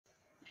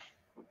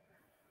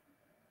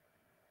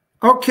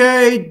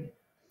Okay,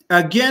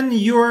 again,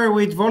 you are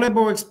with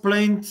Volleyball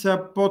Explained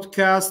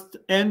podcast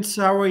and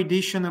our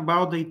edition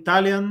about the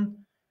Italian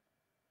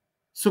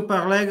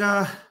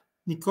Superlega.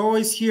 Nicola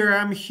is here,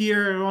 I'm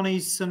here, Ronnie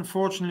is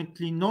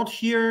unfortunately not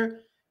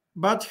here.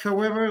 But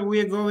however,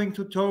 we are going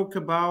to talk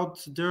about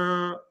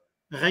the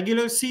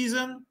regular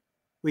season,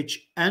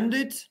 which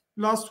ended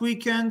last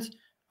weekend,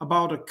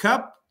 about a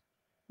cup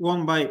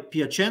won by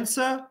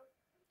Piacenza,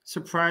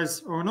 surprise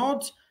or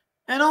not,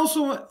 and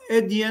also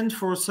at the end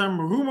for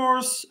some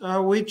rumors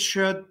which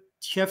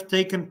have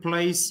taken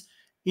place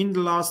in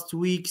the last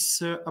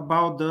weeks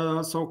about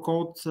the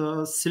so-called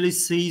silly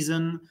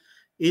season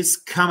is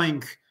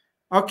coming.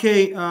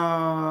 Okay,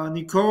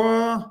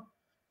 Nicola,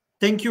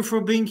 thank you for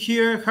being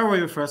here. How are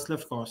you, firstly,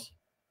 of course?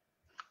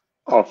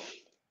 Oh,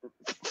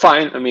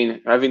 fine. I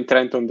mean, having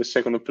Trento on the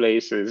second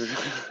place is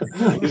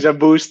is a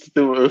boost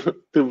to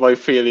my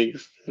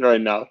feelings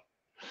right now.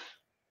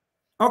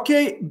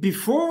 Okay,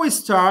 before we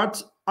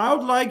start, I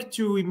would like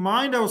to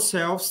remind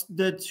ourselves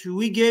that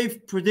we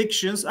gave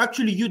predictions.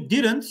 Actually, you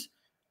didn't.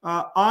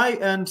 I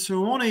and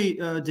Ronnie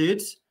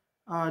did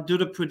do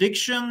the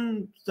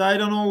prediction. I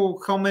don't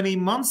know how many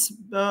months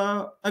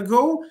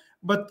ago,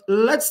 but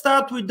let's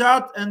start with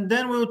that, and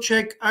then we'll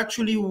check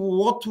actually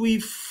what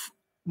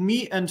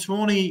me and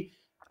Ronnie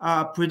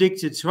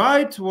predicted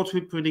right, what we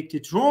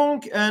predicted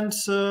wrong, and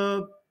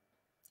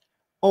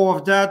all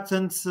of that,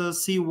 and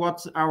see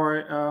what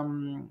our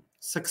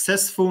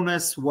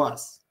successfulness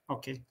was.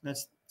 Okay,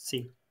 let's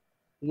see.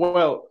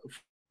 Well,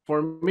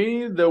 for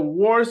me, the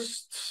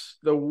worst,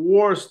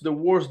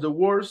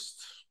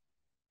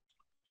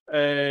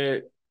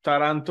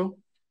 Taranto,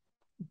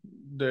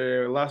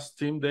 the last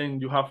team. Then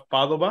you have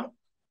Padova.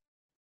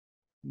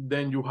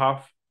 Then you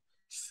have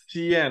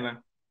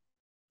Siena.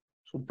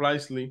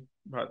 Surprisingly,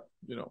 but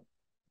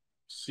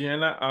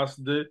Siena as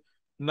the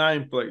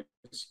 9th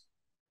place.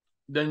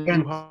 Then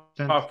you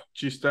have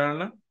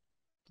Cisterna.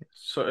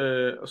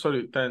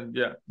 Sorry, 10.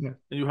 Yeah. Then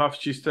you have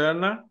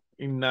Cisterna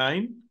in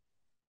 9,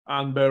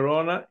 and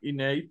Verona in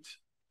 8.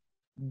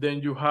 Then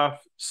you have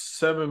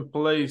 7th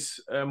place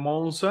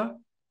Monza,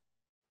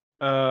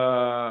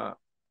 and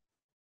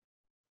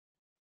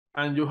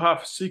you have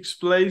 6th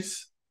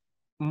place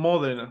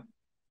Modena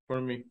for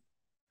me.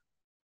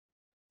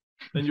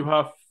 Then you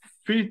have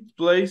 5th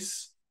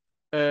place.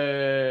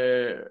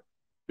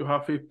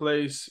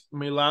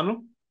 Milano,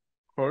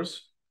 of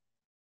course.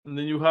 And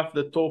then you have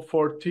the top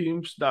 4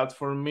 teams that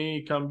for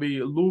me can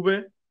be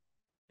Lube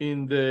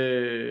in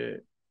the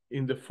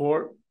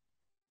 4.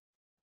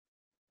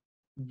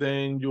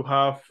 Then you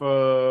have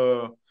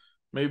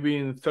maybe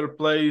in 3rd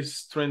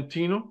place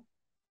Trentino,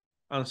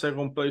 and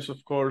 2nd place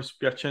of course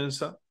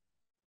Piacenza,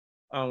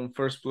 and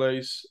 1st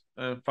place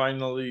and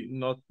finally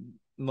not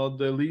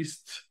the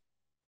least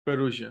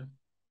Perugia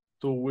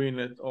to win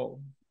it all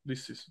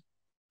this season.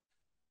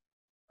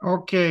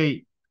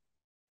 Okay,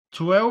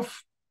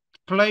 12th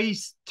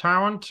place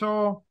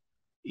Taranto,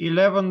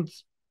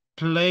 11th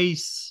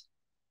place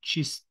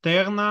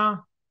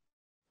Cisterna,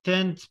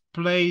 10th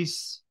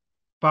place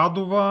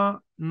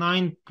Padova,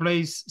 9th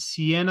place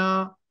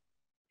Siena,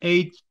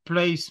 8th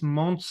place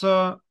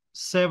Monza,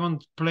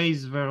 7th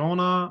place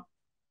Verona,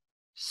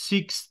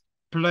 6th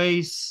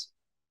place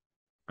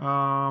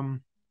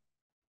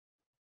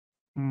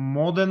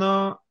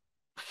Modena,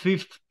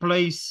 5th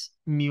place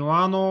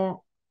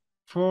Milano,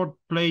 4th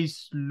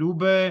place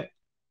Lube,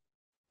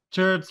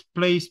 3rd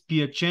place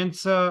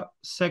Piacenza,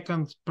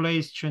 2nd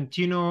place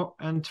Trentino,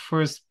 and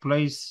 1st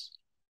place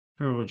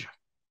Perugia.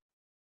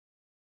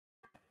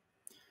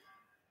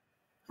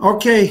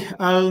 Okay,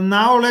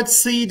 now let's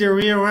see the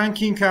real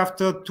ranking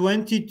after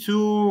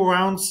 22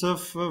 rounds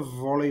of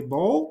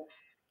volleyball.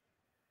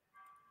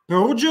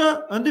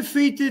 Perugia,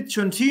 undefeated,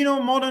 Trentino,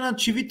 Modena,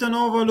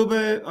 Civitanova,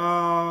 Lube,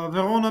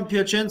 Verona,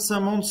 Piacenza,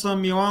 Monza,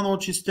 Milano,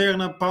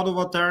 Cisterna,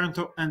 Padova,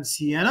 Taranto, and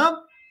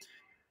Siena.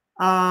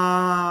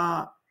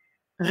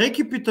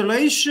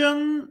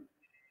 Recapitulation,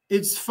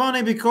 it's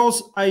funny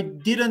because I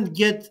didn't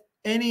get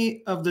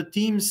any of the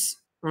teams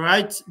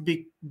right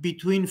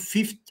between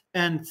 5th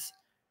and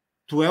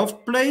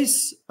 12th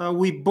place.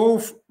 We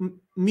both,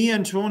 me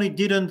and Ronnie,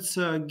 didn't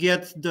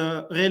get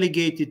the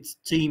relegated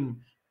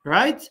team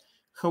right.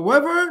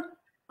 However,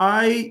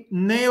 I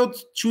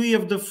nailed 3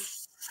 of the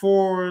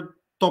 4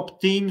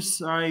 top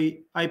teams.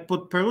 I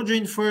put Perugia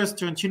in 1st,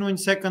 Trentino in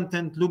 2nd,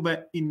 and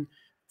Lube in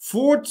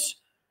 4th.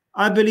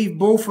 I believe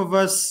both of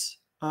us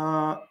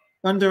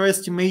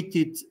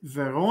underestimated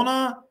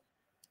Verona,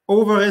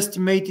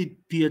 overestimated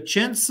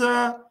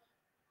Piacenza,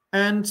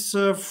 and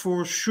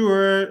for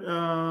sure,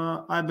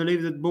 I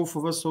believe that both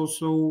of us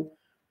also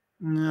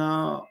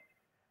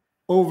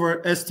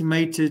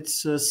overestimated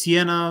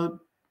Siena,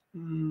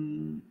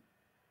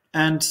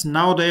 and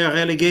now they are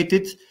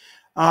relegated.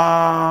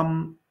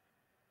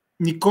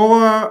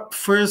 Nicola,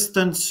 first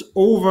and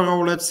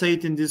overall, let's say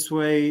it in this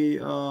way,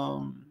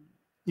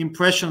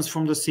 impressions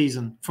from the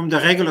season, from the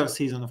regular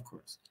season, of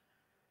course.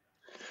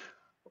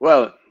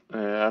 Well,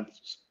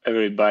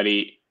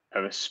 everybody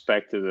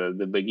expected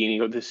the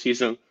beginning of the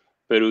season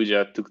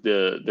Perugia took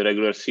the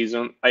regular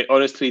season, I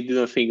honestly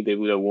didn't think they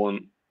would have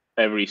won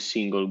every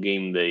single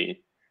game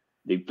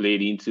they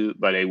played into,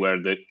 but they were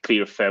the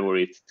clear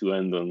favorite to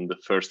end on the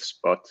first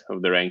spot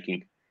of the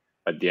ranking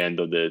at the end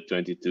of the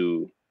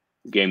 22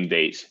 game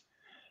days.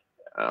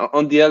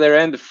 On the other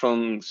end,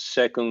 from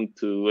second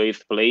to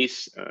eighth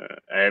place,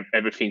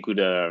 everything could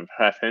have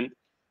happened,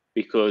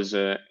 because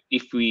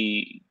if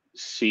we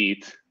see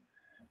it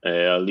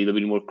a little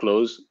bit more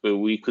close,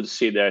 we could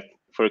see that,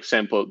 for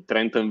example,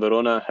 Trento and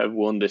Verona have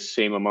won the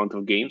same amount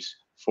of games,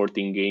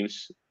 14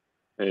 games.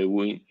 They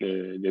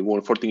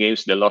won 14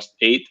 games, they lost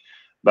 8,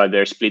 but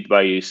they're split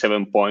by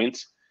 7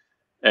 points.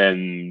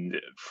 And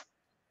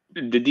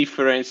the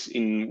difference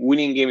in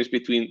winning games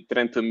between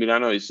Trento and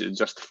Milano is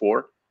just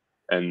 4.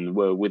 And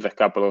with a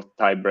couple of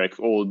tiebreak,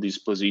 all this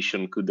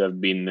position could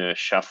have been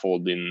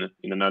shuffled in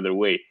another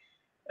way.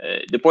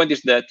 The point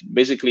is that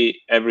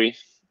basically every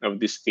of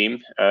this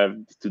team have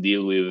to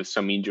deal with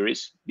some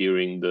injuries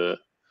during the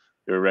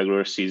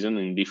regular season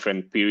in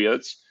different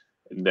periods.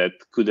 That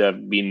could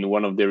have been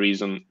one of the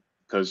reasons,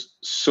 because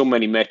so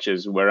many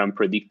matches were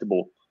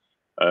unpredictable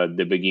at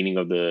the beginning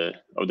of the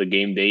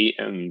game day,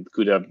 and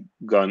could have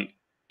gone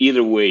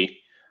either way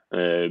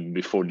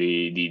before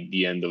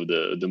the end of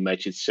the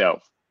match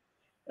itself.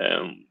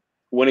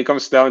 When it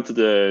comes down to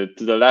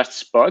the last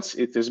spots,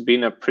 it has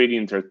been a pretty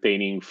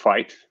entertaining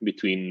fight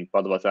between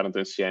Padova, Taranto,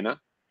 and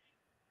Siena.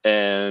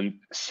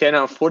 And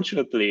Siena,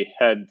 unfortunately,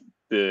 had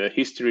the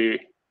history.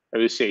 I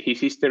would say his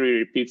history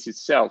repeats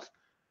itself,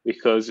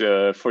 because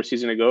 4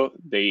 seasons ago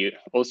they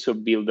also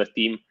built a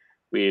team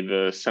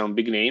with some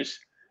big names,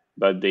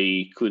 but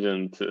they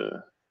couldn't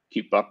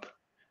keep up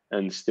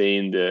and stay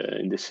in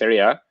the Serie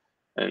A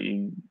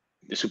and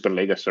the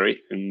Superlega.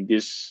 Sorry, and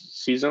this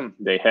season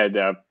they had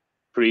a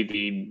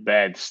pretty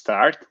bad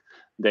start.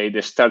 They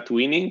start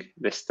winning,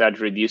 they start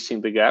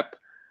reducing the gap,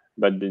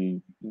 but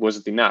then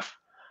wasn't enough.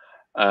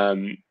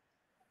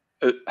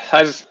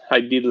 As I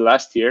did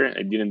last year,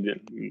 I didn't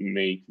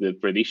make the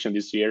prediction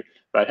this year,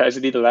 but as I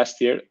did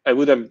last year, I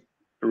would have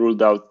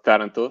ruled out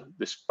Taranto,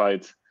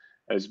 despite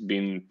as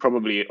being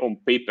probably on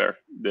paper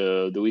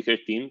the weaker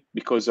team,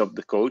 because of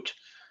the coach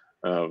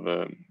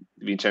of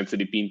Vincenzo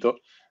Di Pinto,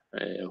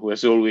 who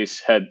has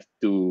always had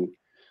to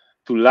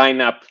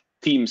line up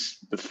teams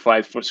that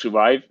fight for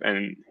survive,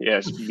 and he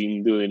has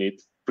been doing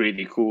it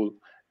pretty cool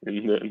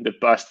in the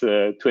past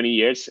 20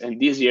 years. And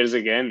these years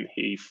again,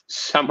 he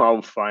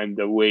somehow find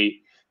a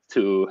way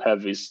to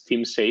have his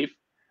team safe,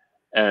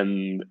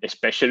 and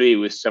especially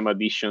with some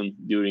addition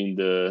during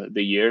the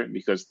year,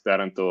 because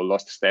Taranto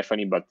lost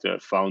Stefani but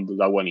found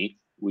Lawani,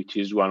 which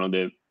is one of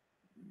the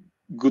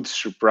good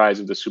surprise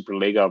of the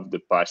Superlega of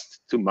the past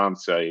 2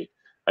 months,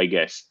 I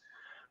guess.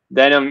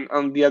 Then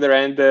on the other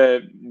end,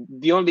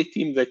 the only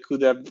team that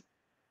could have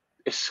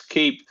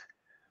escaped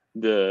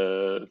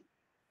the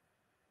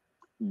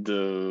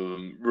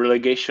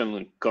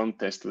relegation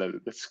contest,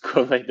 let's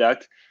call it like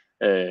that,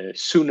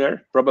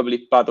 sooner,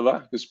 probably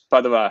Padova, because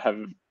Padova have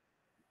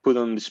put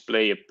on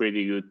display a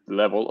pretty good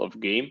level of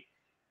game,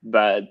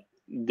 but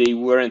they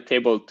weren't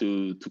able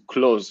to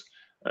close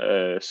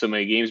so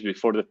many games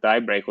before the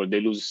tiebreak, or they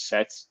lose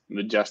sets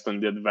just on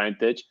the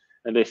advantage,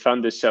 and they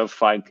found themselves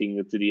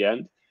fighting to the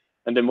end.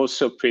 And I'm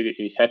also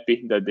pretty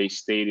happy that they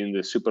stayed in the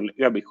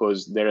Superlega,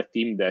 because they're a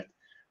team that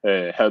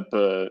help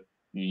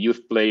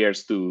youth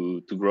players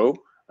to grow.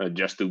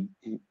 Just to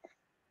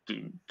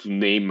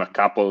name a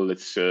couple,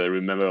 let's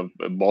remember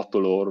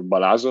Bottolo or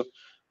Balazzo,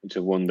 which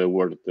have won the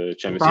World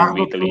Championship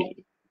in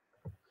Italy.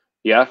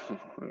 Yeah,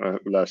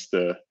 last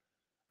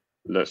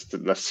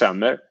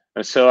summer.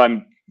 And so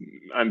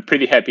I'm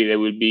pretty happy they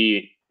will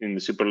be in the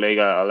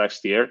Superlega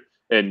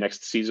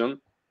next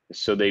season.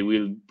 So they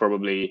will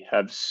probably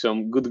have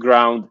some good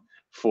ground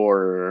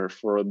for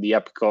the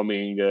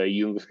upcoming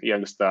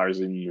young stars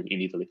in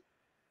Italy.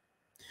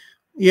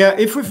 Yeah,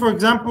 if we, for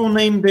example,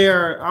 name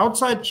their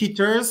outside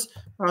hitters,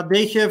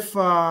 they have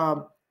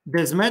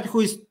Desmet,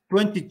 who is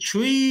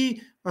 23,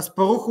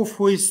 Asparukhov,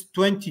 who is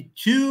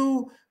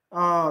 22,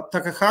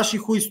 Takahashi,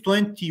 who is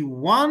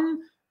 21,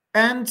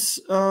 and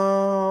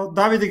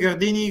Davide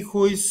Gardini,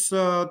 who is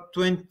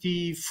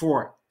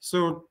 24.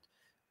 So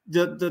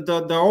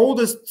the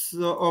oldest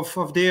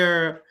of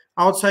their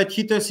outside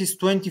hitters is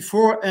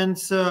 24, and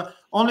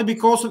only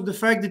because of the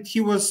fact that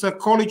he was a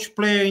college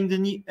player in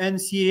the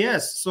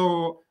NCAS.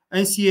 So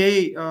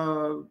NCAA,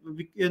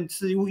 and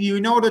you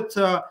know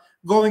that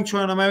going to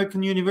an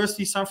American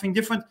university is something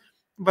different.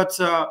 But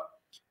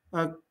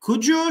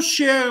could you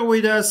share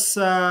with us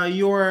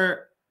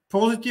your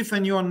positive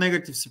and your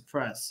negative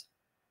surprise?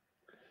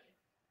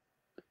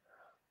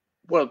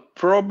 Well,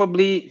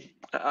 probably,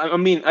 I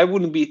mean, I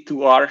wouldn't be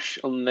too harsh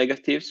on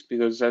negatives,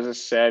 because, as I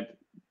said,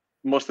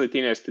 most of the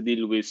team has to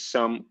deal with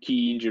some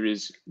key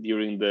injuries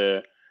during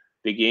the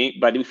game.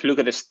 But if you look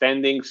at the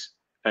standings,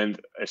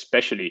 and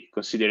especially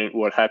considering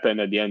what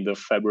happened at the end of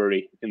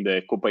February in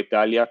the Coppa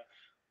Italia,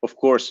 of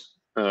course,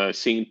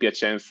 seeing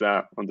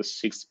Piacenza on the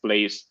 6th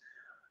place,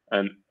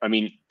 and I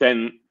mean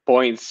 10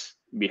 points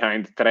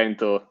behind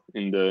Trento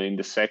in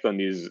the second,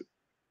 is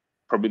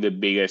probably the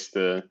biggest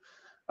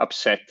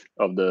upset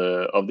of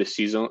the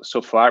season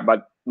so far.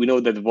 But we know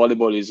that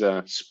volleyball is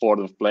a sport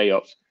of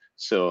playoffs,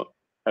 so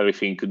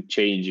everything could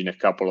change in a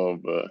couple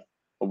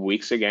of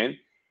weeks again.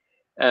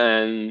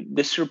 And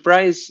the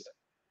surprise,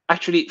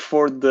 actually,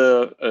 for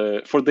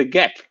the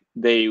gap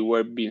they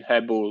were being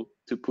able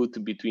to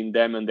put between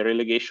them and the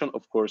relegation,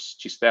 of course,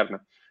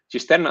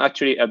 Cisterna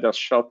actually had a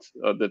shot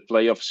at the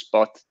playoff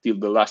spot till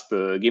the last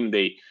game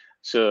day.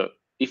 So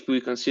if we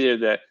consider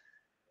that,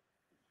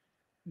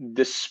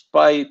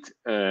 despite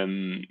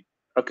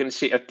I can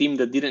say a team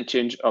that didn't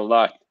change a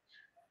lot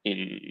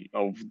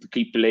of the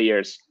key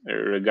players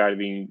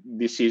regarding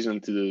this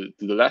season to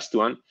the last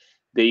one,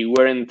 they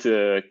weren't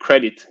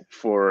credit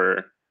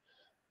for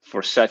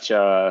such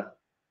a,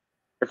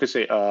 I could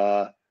say,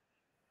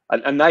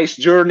 a nice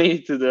journey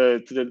to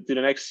the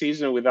next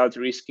season without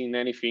risking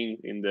anything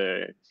in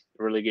the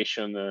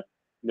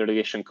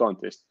relegation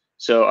contest.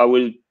 So I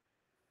will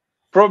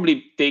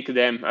probably take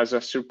them as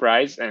a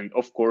surprise. And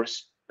of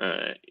course,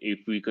 if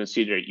we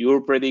consider your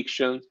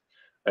prediction,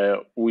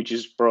 which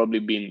has probably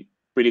been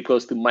pretty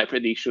close to my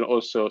prediction,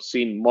 also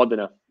seeing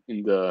Modena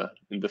in the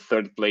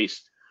third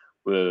place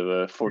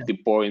with 40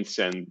 points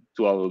and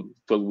 12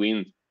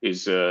 wins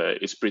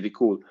is pretty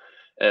cool.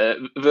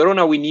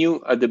 Verona, we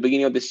knew at the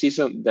beginning of the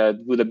season that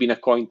would have been a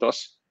coin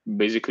toss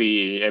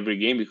basically every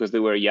game because they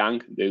were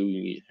young.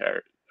 They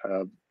are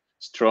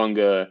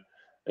strong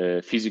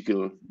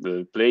physical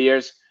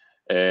players,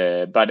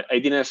 but I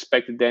didn't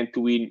expect them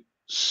to win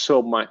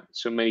so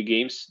many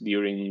games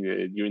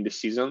during the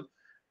season.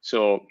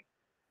 So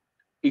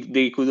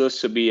they could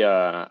also be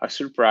a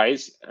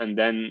surprise, and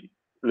then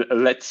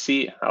let's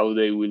see how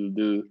they will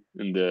do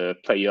in the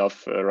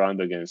playoff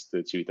round against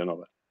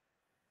Civitanova.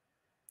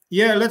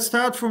 Yeah, let's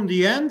start from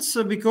the end,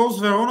 because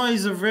Verona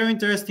is a very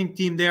interesting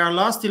team. Their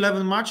last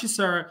 11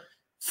 matches are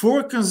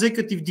 4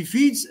 consecutive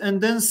defeats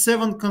and then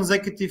 7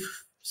 consecutive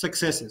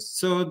successes.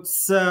 So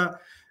it's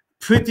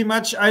pretty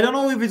much, I don't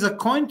know if it's a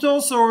coin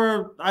toss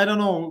or, I don't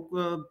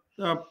know,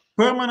 a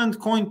permanent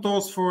coin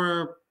toss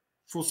for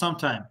some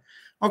time.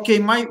 Okay,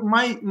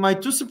 my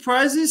 2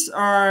 surprises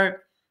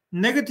are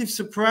negative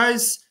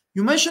surprise.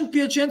 You mentioned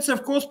Piacenza,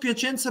 of course,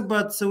 Piacenza,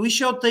 but we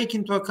shall take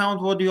into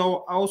account what you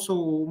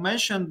also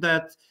mentioned,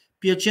 that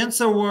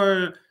Piacenza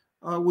were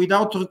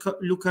without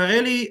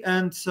Lucarelli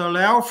and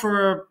Leao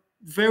for a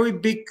very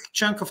big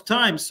chunk of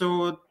time,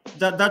 so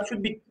that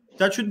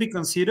should be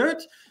considered.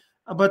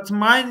 But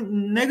my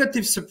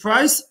negative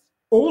surprise,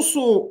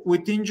 also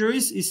with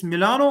injuries, is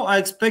Milano. I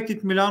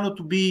expected Milano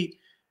to be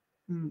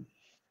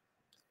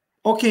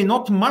okay,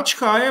 not much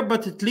higher,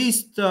 but at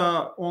least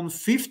on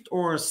 5th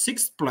or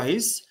 6th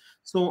place.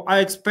 So I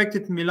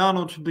expected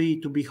Milano to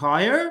be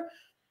higher.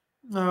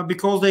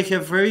 Because they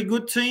have very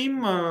good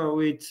team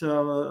with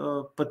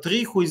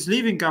Patrick, who is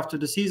leaving after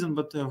the season,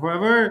 but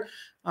however,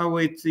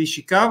 with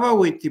Ishikawa,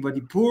 with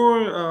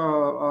Tibadipur,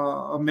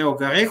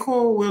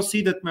 Melgarejo, we'll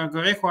see that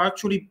Melgarejo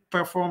actually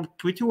performed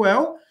pretty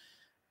well.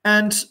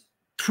 And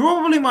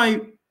probably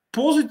my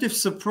positive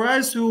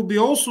surprise will be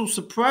also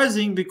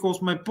surprising,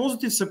 because my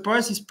positive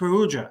surprise is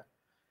Perugia.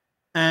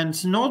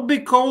 And not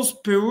because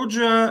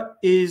Perugia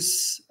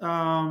is...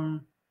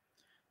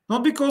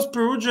 not because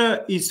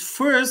Perugia is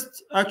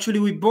first. Actually,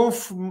 we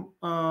both,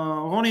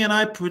 Ronnie and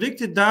I,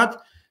 predicted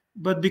that,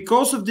 but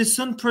because of this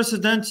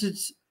unprecedented,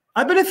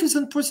 I believe it's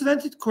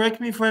unprecedented, correct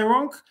me if I'm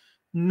wrong,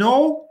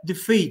 no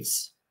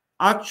defeats.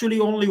 Actually,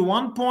 only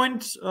 1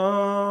 point,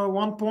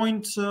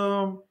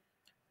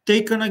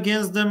 taken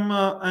against them,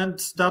 and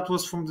that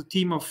was from the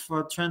team of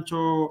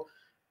Trento,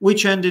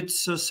 which ended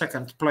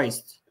second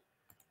placed.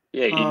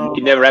 Yeah,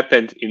 it never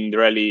happened in the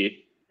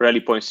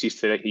rally point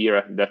system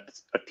here that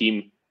a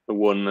team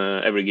won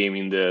every game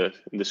in the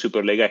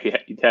Superlega.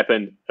 It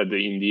happened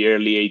in the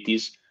early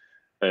 80s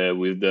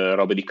with the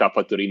Robe di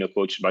Capua Torino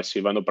coached by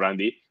Silvano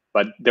Prandi,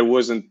 but there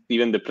wasn't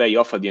even the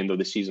playoff at the end of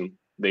the season.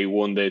 They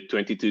won the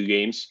 22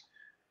 games,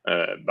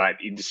 but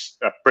it's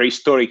a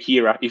prehistoric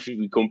era if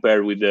we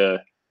compare with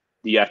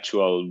the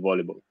actual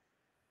volleyball.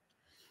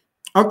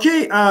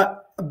 Okay,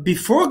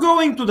 before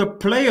going to the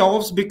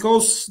playoffs,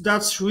 because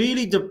that's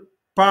really the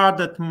part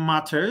that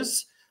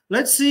matters,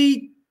 let's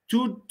see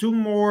two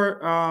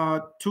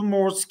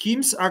more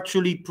schemes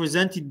actually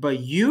presented by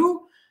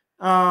you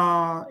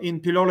in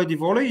Pillole di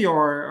Volley,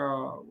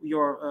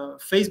 your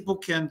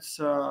Facebook and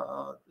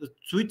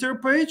Twitter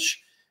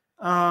page.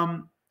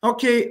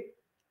 Okay,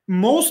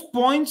 most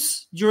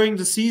points during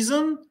the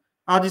season,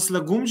 Adis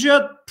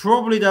Lagumgia.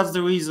 Probably that's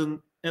the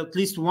reason, at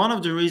least one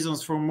of the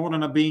reasons for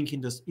Modena being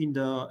at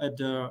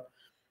the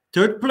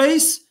third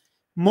place.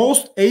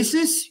 Most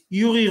aces,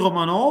 Yuri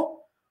Romano,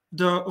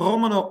 the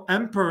Romano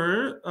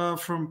Emperor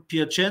from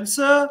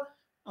Piacenza.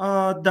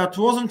 That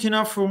wasn't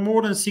enough for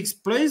more than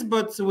 6th place,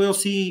 but we'll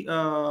see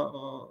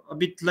a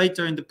bit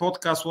later in the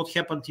podcast what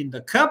happened in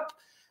the Cup.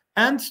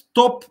 And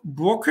top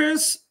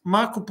blockers,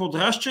 Marco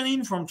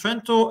Podrascanin from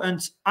Trento and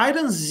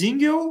Aidan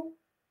Zingio,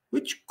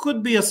 which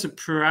could be a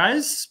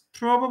surprise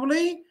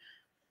probably,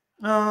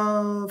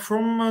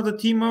 from the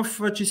team of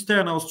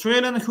Cisterna,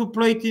 Australian, who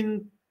played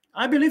in,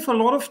 I believe, a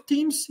lot of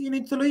teams in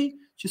Italy.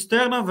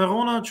 Cisterna,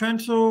 Verona,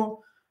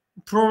 Trento.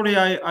 Probably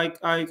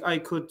I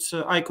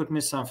could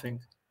miss something.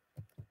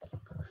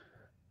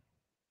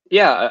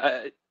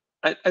 Yeah,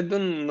 I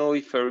don't know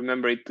if I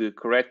remember it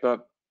correct,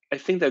 but I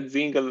think that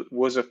Zingle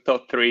was a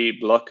top 3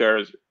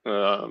 blocker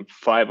 5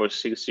 or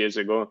 6 years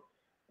ago,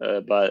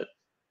 but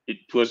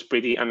it was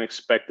pretty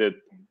unexpected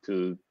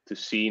to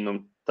see him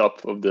on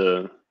top of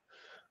the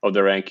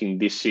ranking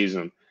this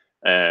season.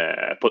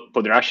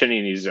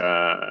 Podrashanin is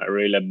a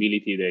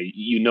reliability that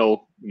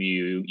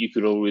you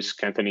could always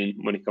count on him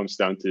when it comes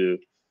down to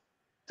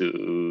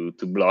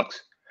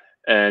blocks.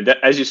 And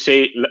as you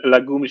say,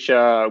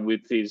 Lagumsha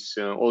with his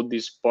all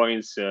these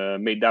points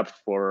made up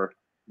for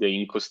the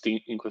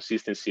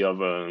inconsistency of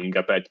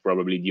Ngapeth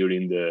probably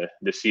during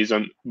the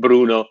season.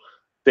 Bruno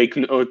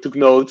took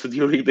notes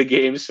during the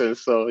games, and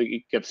so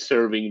he kept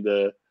serving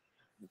the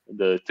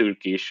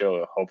Turkish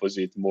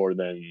opposite more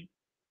than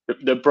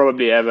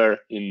probably ever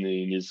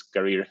in his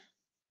career.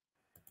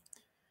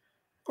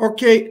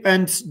 Okay,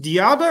 and the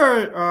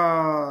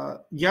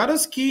other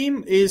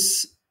scheme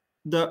is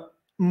the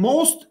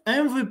most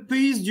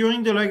MVPs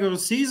during the regular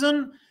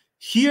season.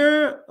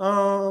 Here,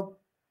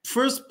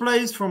 first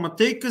place from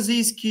Matey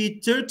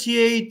Kaziyski,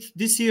 38,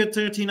 this year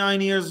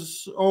 39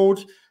 years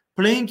old,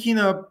 playing in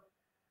a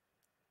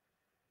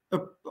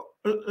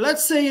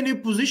let's say a new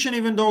position,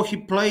 even though he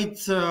played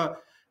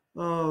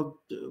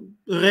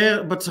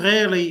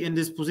rarely in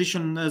this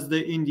position as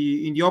in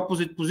the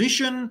opposite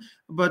position,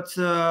 but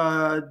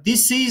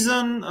this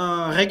season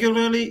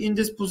regularly in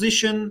this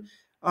position.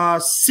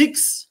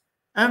 6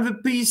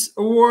 MVPs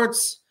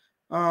awards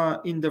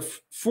in the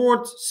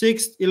 4th,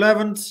 6th,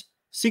 11th,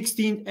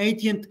 16th,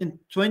 18th, and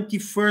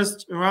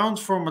 21st round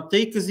for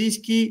Matey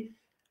Kaziyski.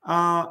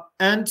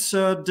 And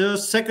the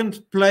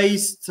second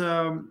placed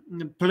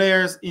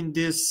players in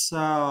this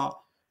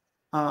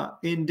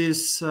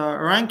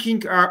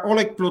ranking are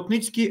Oleg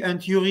Plotnitsky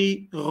and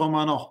Yuri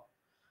Romanov.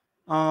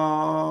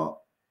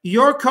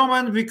 Your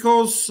comment,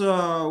 because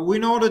we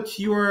know that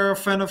you are a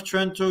fan of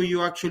Trento,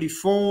 you actually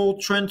follow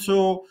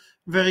Trento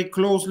very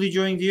closely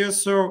during the year.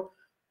 So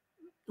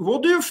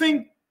what do you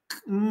think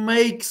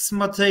makes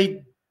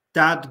Matej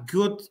that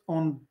good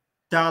on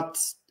that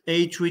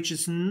age, which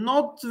is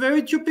not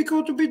very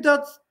typical to be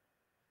that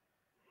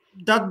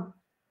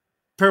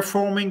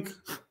performing?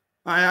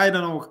 I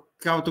don't know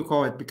how to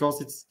call it, because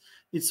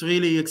it's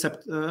really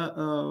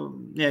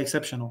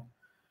exceptional.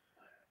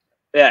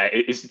 Yeah,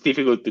 it's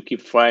difficult to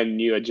keep finding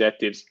new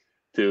adjectives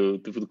to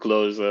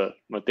close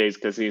Matej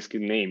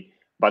Kaziyski's name.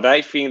 But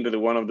I think that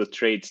one of the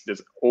traits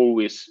that's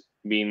always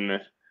been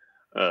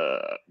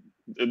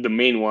the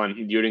main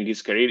one during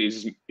his career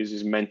is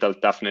his mental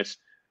toughness.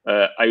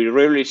 I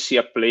rarely see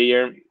a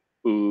player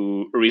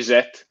who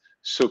reset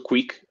so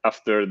quick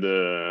after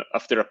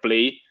a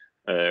play,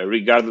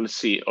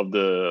 regardless of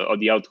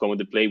the outcome of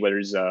the play, whether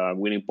it's a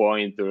winning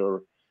point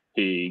or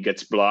he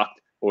gets blocked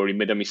or he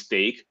made a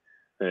mistake.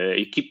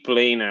 He keep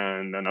playing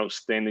an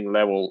outstanding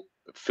level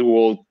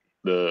throughout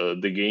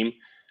the game,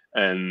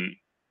 and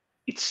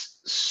it's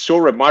so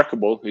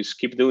remarkable. He's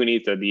keep doing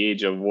it at the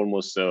age of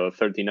almost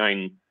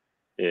 39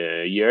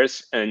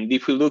 years. And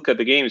if we look at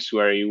the games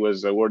where he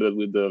was awarded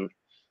with the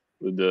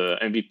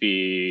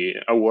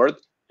MVP award,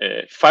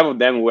 5 of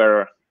them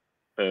were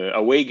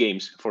away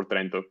games for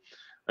Trento.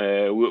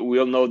 We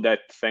all know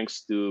that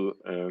thanks to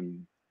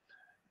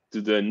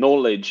the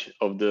knowledge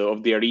of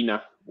the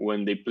arena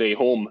when they play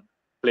home,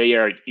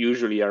 players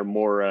usually are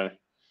more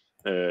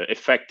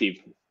effective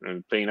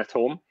playing at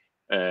home.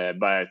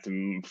 But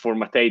for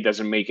Matej, it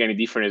doesn't make any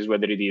difference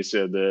whether it is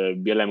the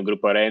BLM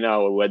Group Arena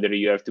or whether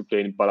you have to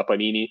play in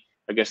Palapanini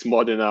against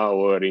Modena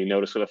or in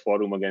Euroscola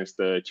Forum against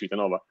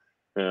Civitanova.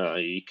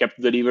 He kept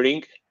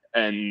delivering,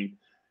 and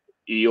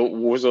he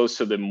was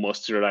also the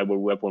most reliable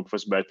weapon for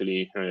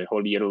Sbertoli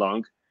all year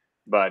long.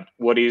 But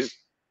what he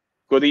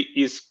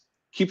is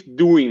keep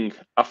doing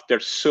after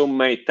so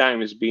many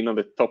times being on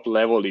the top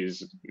level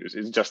is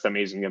just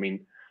amazing. I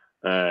mean,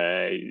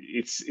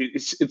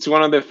 it's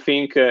one of the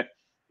things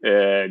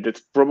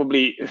that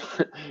probably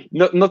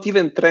not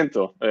even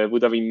Trento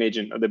would have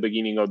imagined at the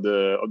beginning of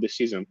the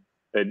season.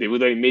 They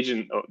would have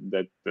imagined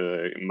that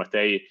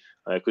Matej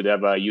could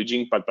have a huge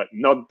impact, but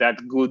not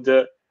that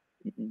good.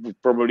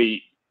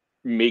 Probably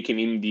making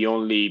him the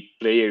only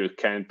player who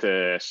can't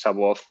sub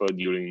off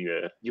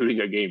during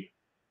a game.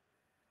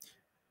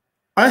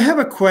 I have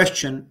a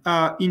question.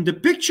 In the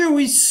picture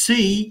we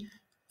see,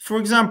 for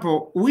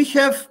example, we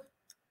have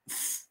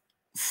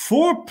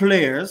 4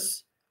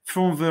 players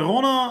from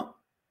Verona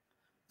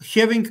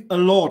having a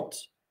lot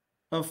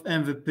of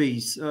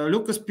MVPs.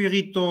 Luka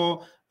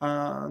Spirito,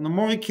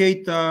 Nomori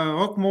Keita,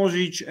 Rok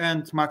Možić,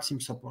 and Maxim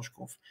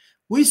Sapochkov.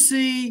 We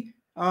see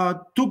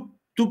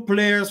two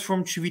players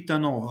from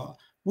Civitanova.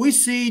 We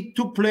see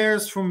 2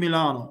 players from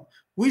Milano.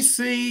 We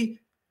see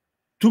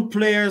 2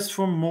 players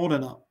from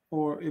Modena,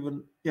 or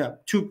even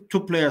two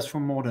players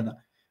from Modena.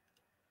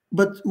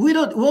 But we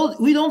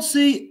don't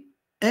see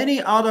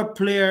any other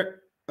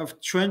player of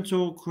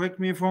Trento. Correct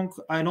me if wrong.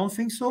 I don't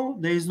think so.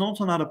 There is not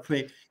another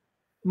player.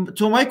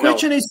 So my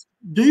question is,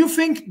 Do you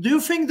think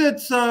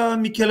that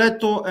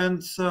Michieletto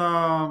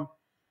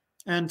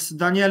and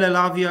Daniele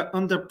Lavia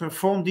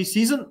underperformed this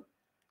season?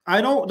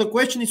 I know the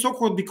question is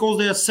awkward because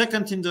they are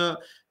second in the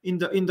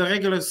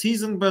regular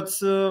season, but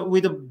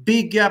with a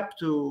big gap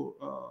to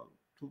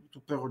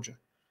Perugia.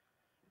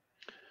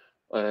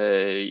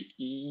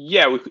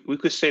 Yeah, we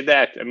could say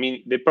that. I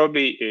mean, they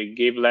probably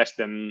gave less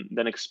than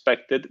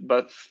expected,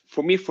 but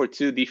for me, for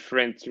two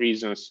different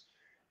reasons.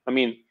 I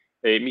mean,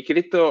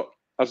 Michieletto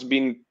has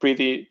been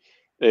pretty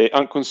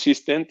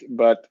inconsistent,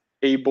 but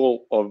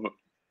able of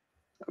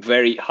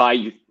very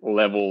high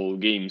level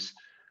games.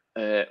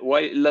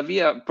 While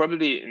Lavia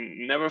probably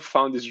never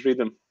found his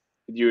rhythm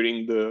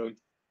during the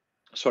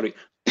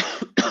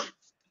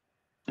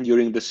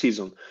during the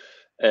season.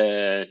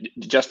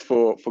 Just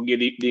for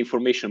getting the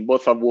information,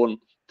 both have won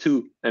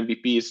 2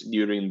 MVPs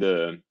during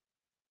the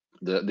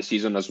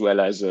season, as well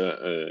as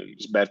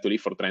Sbertoli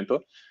for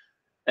Trento,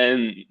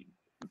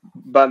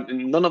 but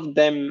none of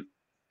them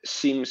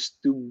seems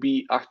to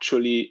be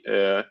actually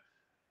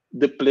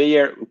the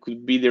player who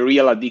could be the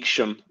real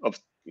addiction of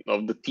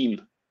the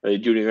team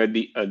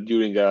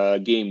during a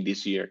game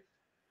this year.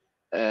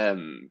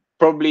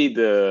 Probably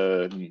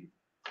the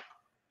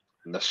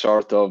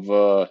sort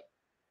of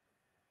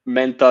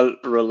mental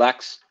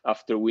relax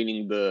after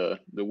winning the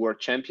world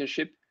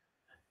championship,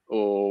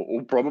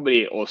 or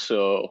probably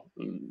also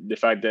the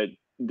fact that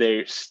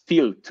they're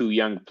still 2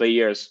 young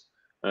players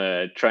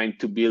trying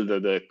to build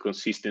the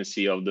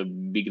consistency of the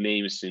big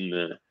names in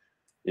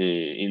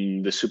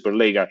the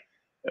Superlega.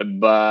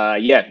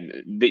 But yeah,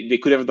 they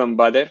could have done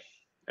better,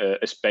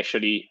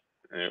 especially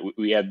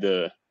we had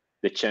the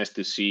chance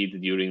to see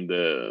it during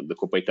the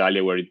Coppa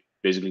Italia, where it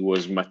basically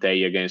was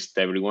Matei against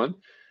everyone.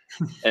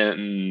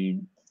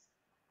 And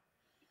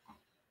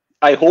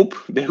I hope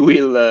they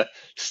will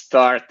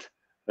start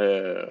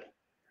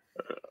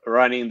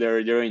running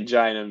their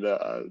engine and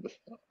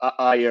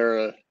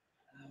higher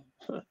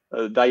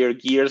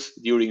gears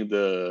during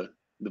the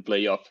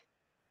playoff.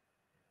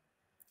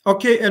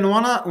 Okay, and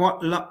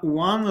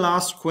one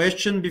last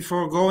question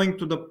before going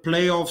to the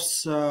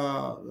playoffs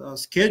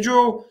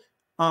schedule.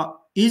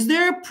 Is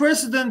there a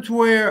precedent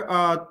where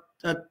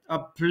a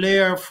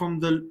player from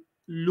the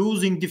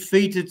losing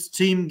defeated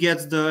team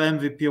gets the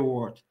MVP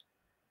award?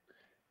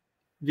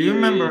 Do you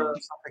remember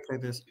something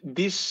like this?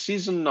 This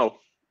season, no.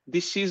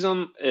 This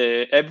season,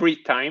 every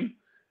time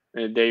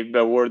they've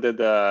awarded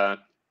the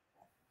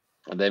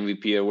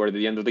MVP award at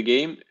the end of the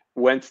game,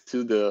 went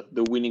to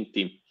the winning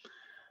team.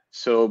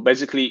 So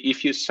basically,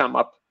 if you sum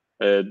up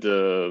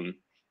the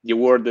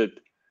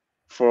awarded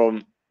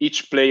from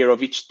each player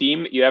of each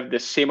team, you have the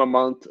same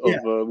amount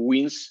of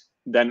wins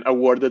than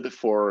awarded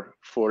for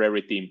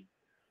every team.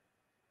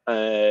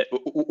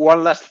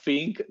 One last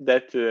thing,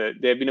 that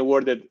they have been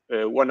awarded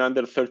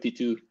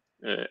 132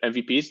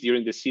 MVPs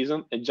during the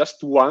season, and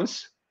just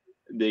once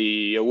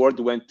the award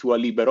went to a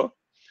libero,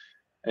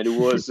 and it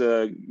was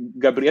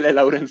Gabriele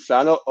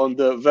Laurenzano on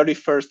the very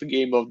first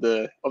game of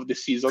the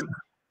season,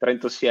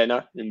 Trento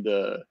Siena, in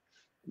the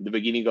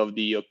beginning of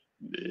the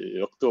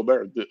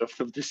October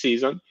of the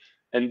season,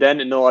 and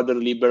then no other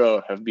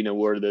libero have been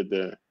awarded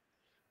with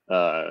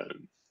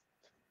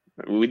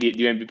the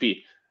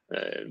MVP,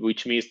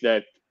 which means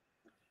that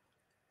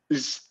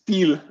it's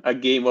still a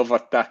game of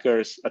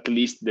attackers, at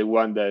least the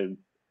one that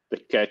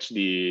catch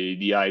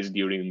the eyes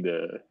during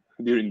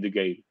the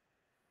game.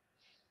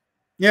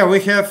 Yeah,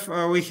 we have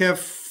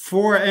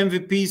 4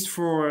 MVPs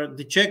for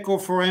the Checo,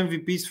 4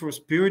 MVPs for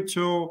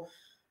Spirito,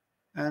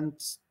 and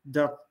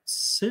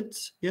that's it.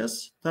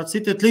 Yes, that's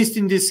it, at least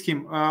in this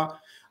scheme.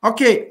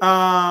 Okay,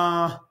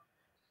 now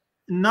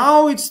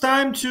it's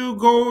time to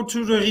go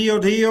to the Rio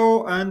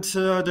Dio, and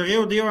the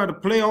Rio Dio are the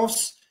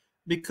playoffs,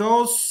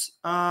 because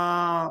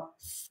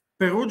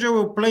Perugia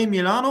will play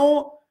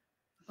Milano,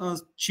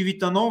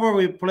 Civitanova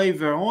will play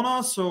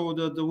Verona. So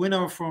the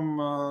winner from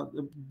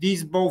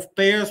these both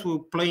pairs will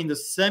play in the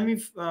semi.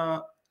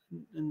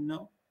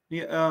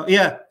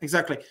 Yeah,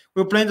 exactly.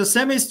 We'll play in the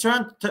semis.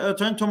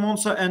 Trento,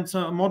 Monza, and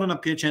Modena,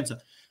 Piacenza.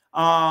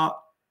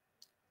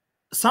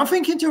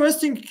 Something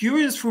interesting,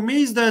 curious for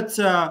me is that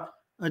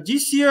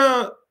this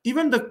year,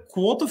 even the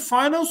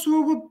quarterfinals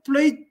will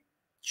play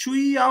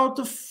 3 out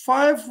of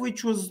 5,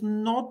 which was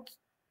not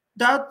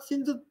that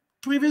in the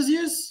previous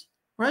years,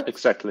 right?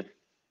 Exactly.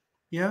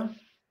 Yeah.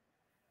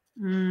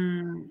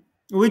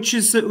 Which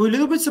is a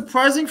little bit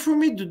surprising for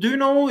me. Do you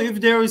know if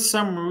there is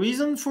some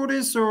reason for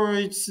this, or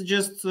it's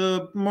just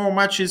more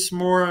matches,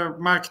 more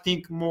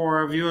marketing,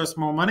 more viewers,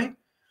 more money?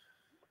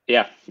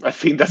 Yeah, I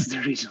think that's the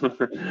reason.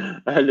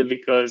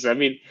 Because I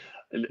mean,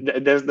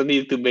 there's the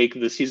need to make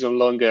the season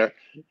longer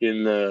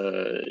in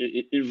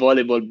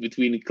volleyball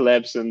between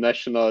clubs and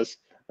nationals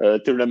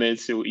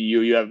tournaments.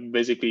 You have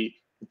basically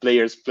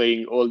players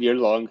playing all year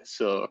long.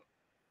 So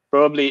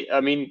probably, I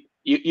mean,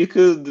 you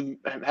could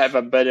have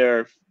a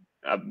better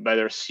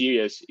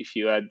series if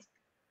you had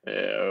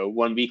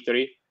 1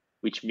 victory,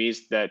 which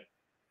means that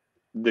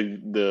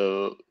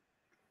the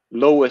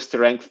lowest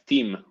ranked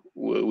team,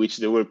 which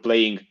they were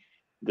playing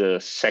the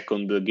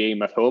second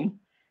game at home,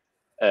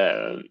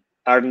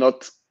 are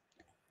not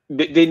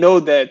they know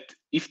that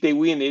if they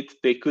win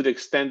it, they could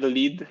extend the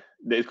lead,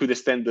 they could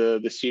extend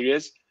the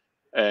series,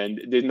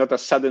 and there's not a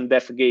sudden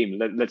death game.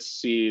 Let's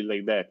see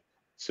like that.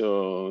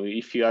 So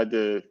if you had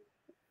the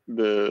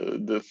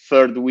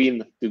third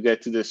win to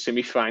get to the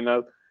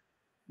semifinal,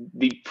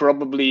 the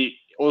probably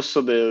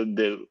also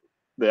the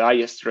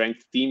highest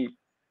ranked team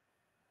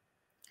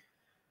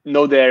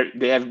know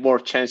they have more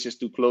chances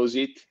to close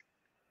it,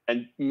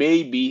 and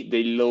maybe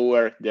they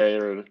lower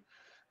their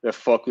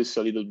focus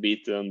a little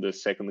bit on the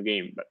second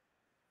game.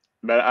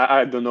 But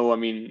I don't know. I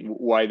mean,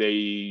 why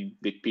they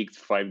picked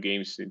 5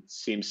 games? It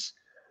seems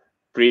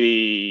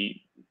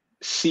pretty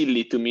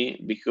silly to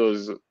me,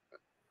 because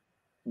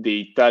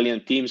the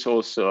Italian teams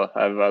also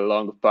have a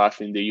long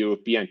path in the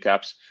European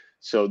Cups,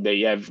 so they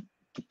have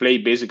to play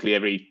basically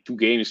every 2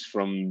 games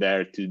from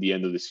there to the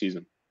end of the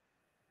season.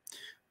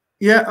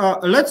 Yeah,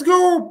 let's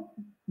go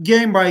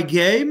game by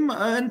game,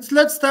 and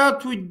let's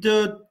start with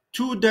the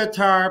 2 that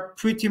are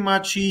pretty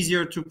much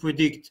easier to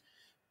predict.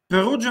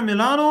 Perugia,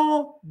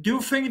 Milano. Do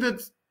you think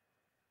that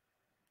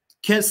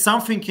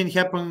something can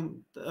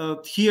happen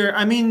here?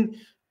 I mean,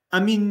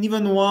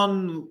 even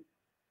one.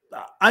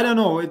 I don't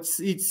know. It's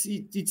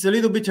a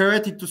little bit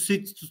heretic to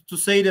say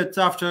that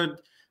after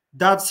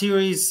that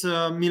series,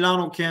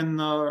 Milano can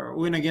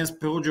win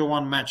against Perugia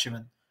 1 match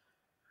even.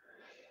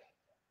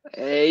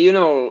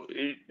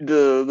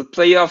 The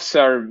playoffs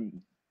are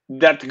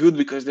that good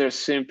because they're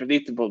so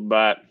unpredictable,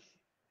 but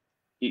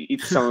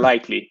it's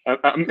unlikely.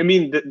 I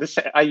mean,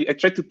 I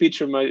try to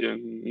picture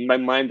in my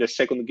mind the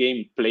second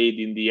game played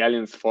in the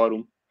Allianz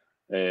Forum,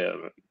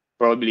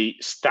 probably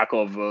stack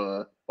of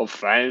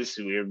fans,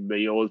 with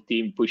the whole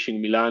team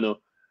pushing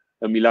Milano,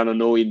 and Milano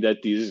knowing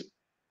that is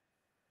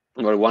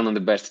one of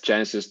the best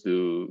chances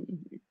to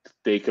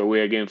take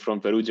away again from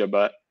Perugia.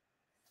 But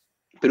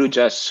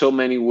Perugia has so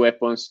many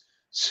weapons,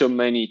 so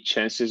many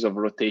chances of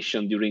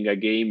rotation during a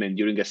game and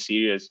during a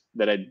series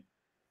that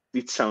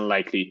it's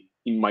unlikely,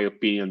 in my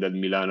opinion, that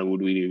Milano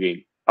would win the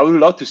game. I would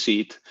love to see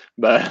it,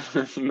 but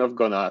not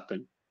gonna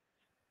happen.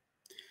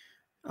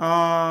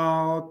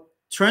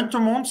 Trento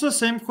Monza,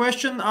 same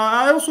question.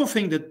 I also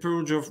think that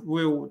Perugia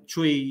will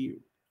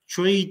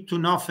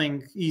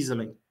 3-0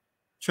 easily.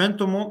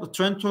 Trento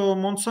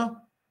Monza.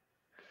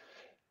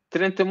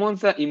 Trento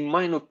Monza, in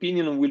my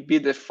opinion, will be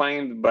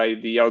defined by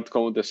the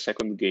outcome of the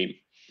second game.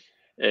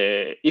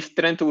 If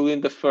Trento will win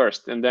the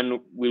first and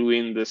then will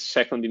win the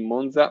second in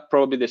Monza,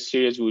 probably the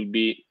series will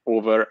be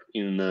over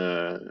in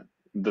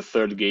the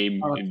third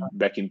game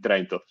back in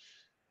Trento.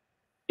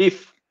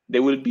 If they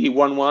will be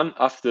 1-1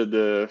 after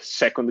the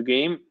second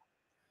game,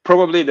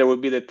 probably there will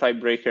be the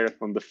tiebreaker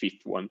on the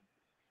 5th one.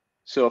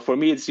 So for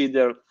me, it's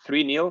either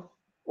 3-0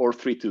 or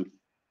 3-2.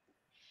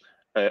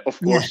 Of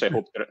course, I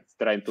hope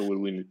Trento will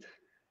win it.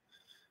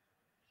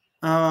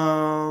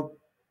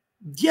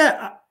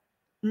 Yeah,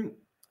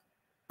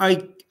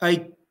 I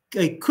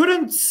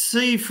couldn't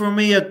see for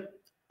me a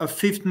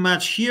 5th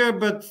match here,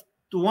 but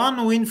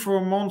 1 win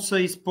for Monza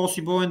is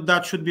possible, and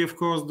that should be, of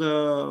course,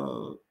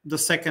 the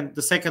second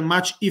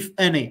match, if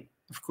any,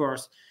 of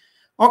course.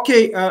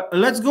 Okay,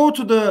 let's go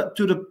to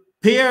the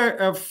pair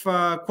of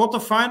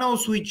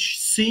quarterfinals, which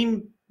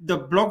seem the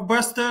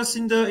blockbusters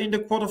in the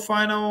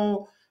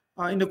quarterfinal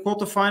round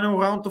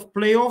of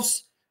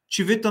playoffs.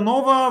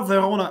 Civitanova,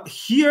 Verona.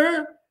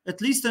 Here, at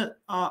least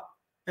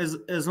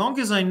as long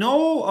as I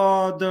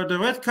know, the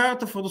red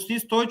card for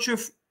Dostin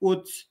Stoichev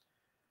would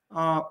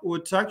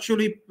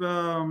actually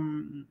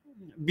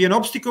be an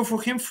obstacle for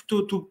him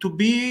to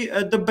be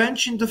at the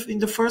bench in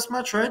the first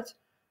match, right?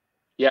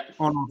 Yeah.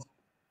 Or not?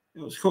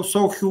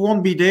 So he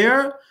won't be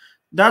there.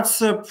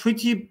 That's a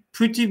pretty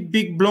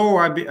big blow,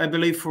 I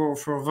believe, for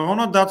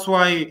Verona. That's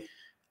why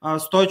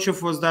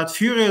Stoichev was that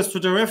furious to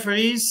the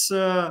referees.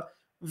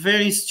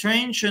 Very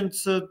strange and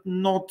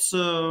not.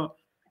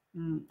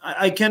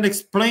 I can't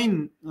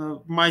explain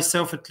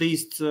myself, at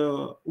least,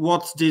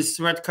 what this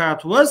red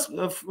card was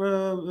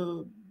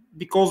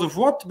because of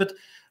what. But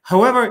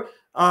however,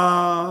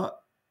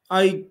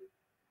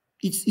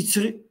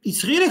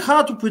 it's really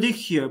hard to predict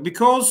here,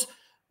 because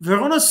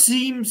Verona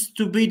seems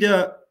to be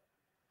the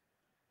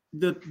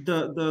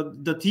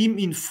team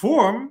in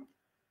form.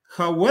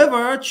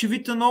 However,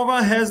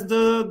 Civitanova has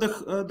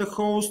the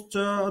host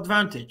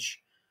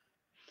advantage,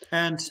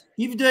 and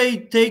if they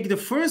take the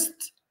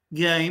first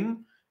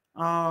game,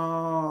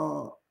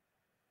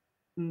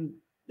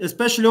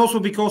 especially also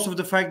because of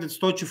the fact that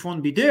Stoichev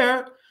won't be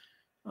there,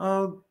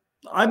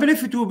 I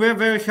believe it will be a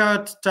very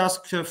hard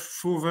task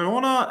for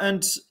Verona,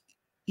 and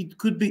it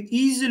could be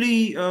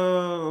easily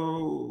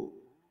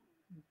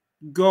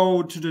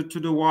go to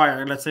the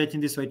wire, let's say it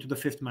in this way, to the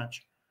 5th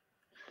match.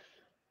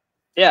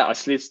 Yeah,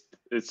 at least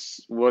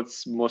it's what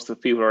most of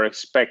the people are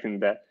expecting.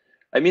 That,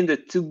 I mean, the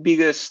 2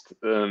 biggest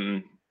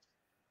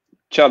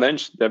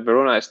challenge that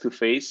Verona has to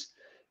face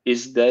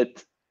is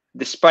that,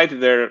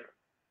 despite their,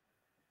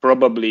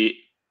 probably,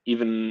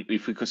 even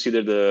if we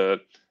consider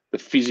the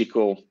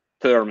physical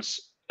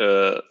terms,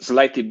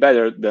 slightly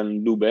better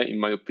than Lube, in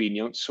my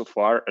opinion, so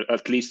far,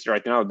 at least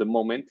right now, at the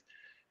moment,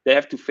 they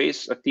have to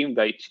face a team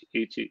that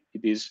it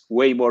is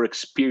way more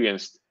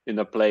experienced in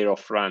a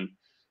playoff run.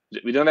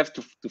 We don't have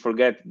to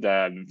forget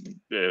that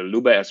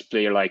Lube has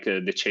players like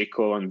De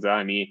Cecco,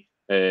 Anzani,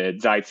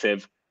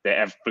 Zaitsev. They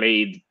have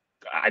played,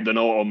 I don't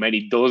know how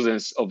many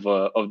dozens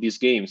of these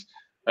games.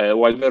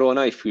 While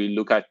Verona, if we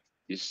look at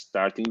his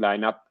starting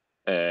lineup,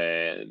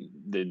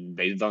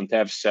 they don't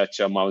have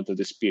such amount of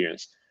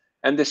experience.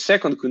 And the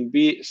second could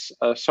be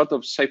a sort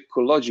of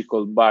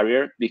psychological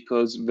barrier,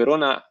 because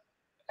Verona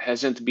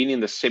hasn't been in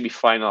the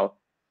semi-final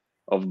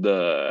of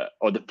the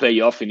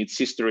playoff in its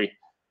history,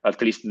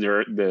 at least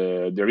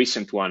the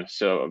recent one.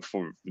 So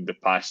for the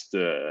past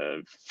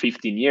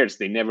 15 years,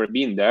 they never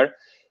been there.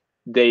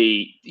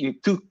 They, in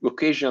 2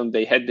 occasions,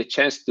 they had the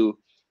chance to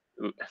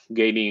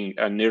gaining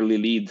an early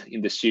lead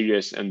in the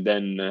series and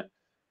then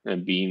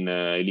being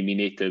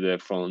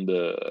eliminated from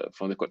the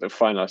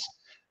quarterfinals.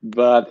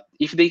 But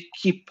if they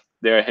keep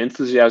their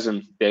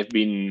enthusiasm they've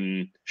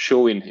been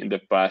showing in the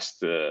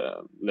past,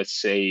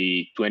 let's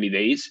say 20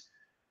 days,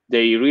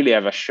 they really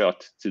have a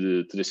shot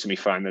to the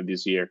semifinal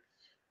this year.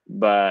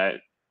 But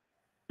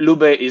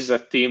Lube is a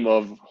team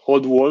of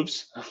old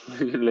wolves,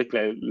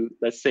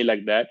 let's say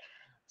like that.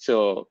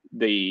 So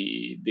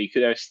they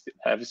could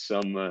have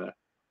some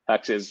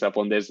taxes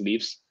upon their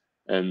sleeves,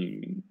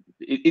 and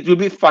it will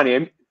be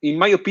funny. In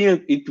my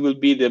opinion, it will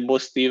be the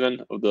most even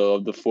of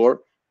the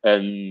 4,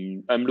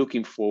 and I'm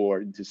looking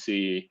forward to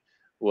see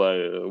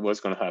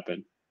what's going to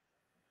happen.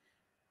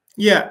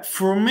 Yeah,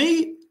 for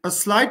me, a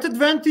slight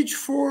advantage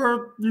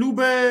for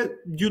Lube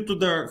due to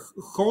their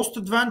host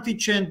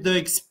advantage and the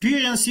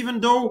experience,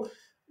 even though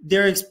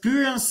their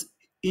experience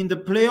in the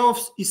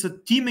playoffs is a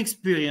team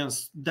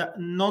experience,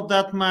 not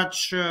that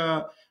much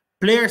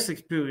players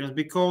experience,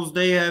 because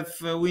they have,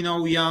 we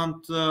know,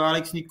 Jant,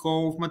 Alex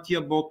Nikov,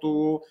 Mattia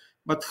Boto,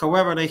 but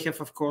however, they have,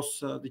 of course,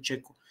 the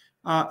Cecco.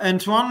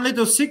 And one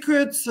little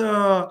secret,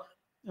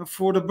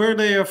 for the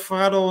birthday of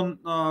Rado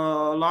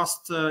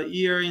last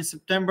year in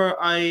September,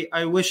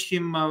 I wish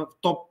him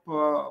top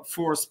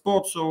 4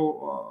 spot.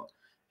 So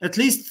at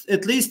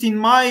least in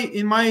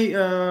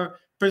my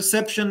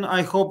perception,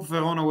 I hope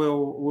Verona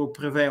will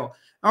prevail.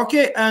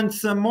 Okay, and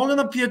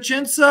Modena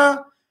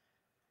Piacenza.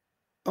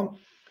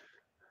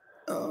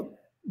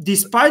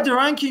 Despite the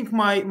ranking,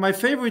 my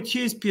favorite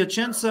here is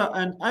Piacenza,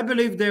 and I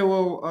believe they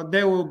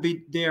will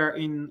be there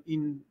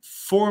in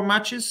 4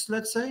 matches.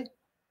 Let's say.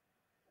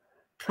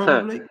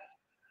 Probably.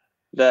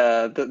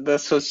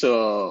 That's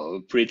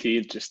also pretty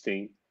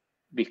interesting,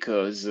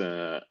 because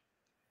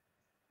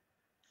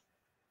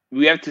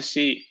we have to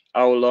see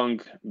how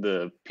long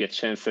the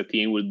Piacenza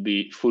team will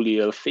be fully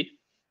healthy,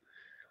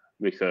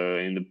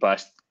 because in the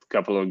past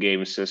couple of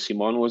games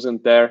Simone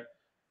wasn't there,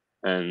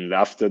 and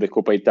after the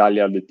Coppa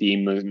Italia the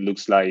team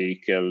looks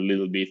like a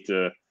little bit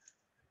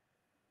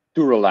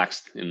too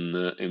relaxed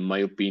in my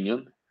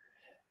opinion.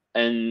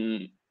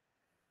 And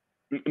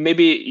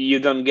maybe you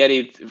don't get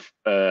it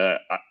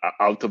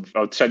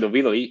outside of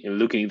Italy,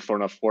 looking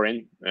from a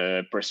foreign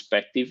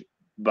perspective,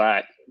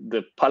 but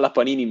the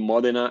Palapanini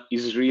Modena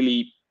is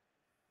really,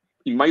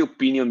 in my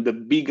opinion, the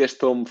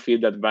biggest home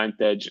field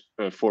advantage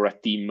for a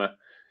team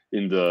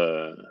in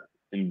the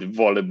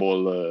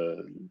volleyball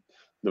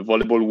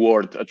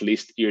world, at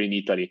least here in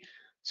Italy.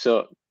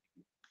 So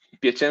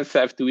Piacenza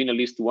have to win at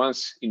least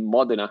once in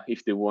Modena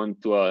if they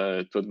want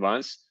to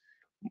advance.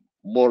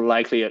 More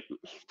likely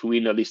to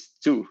win at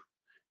least 2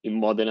 in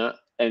Modena,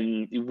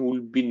 and it will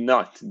be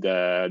not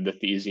that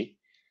easy.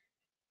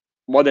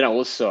 Modena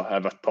also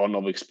have a ton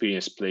of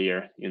experienced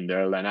player in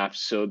their lineup,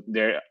 so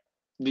they're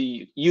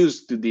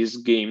used to these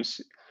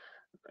games.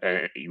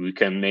 We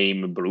can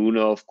name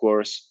Bruno, of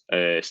course,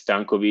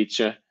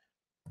 Stankovic,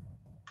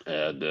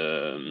 and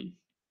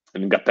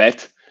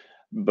Ngapeth,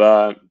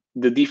 but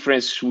the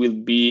difference will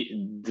be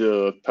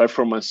the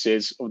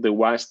performances of the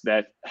ones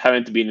that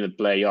haven't been in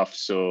the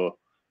playoffs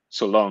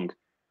so long,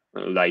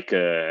 like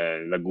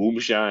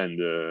Lagumja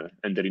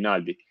and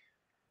Rinaldi.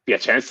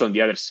 Piacenza, on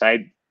the other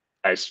side,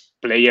 as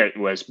player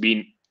who has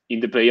been in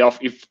the playoff,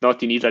 if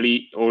not in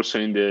Italy, also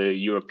in the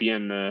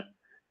European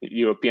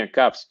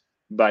Cups,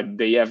 but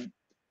they have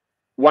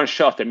one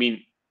shot. I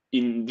mean,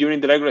 during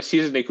the regular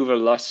season, they could have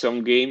lost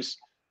some games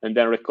and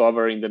then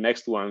recover in the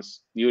next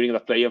ones. During the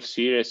playoff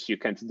series, you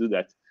can't do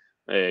that.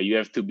 You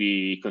have to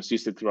be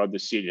consistent throughout the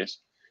series.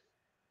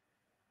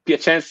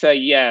 Piacenza,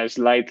 yeah,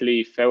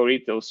 slightly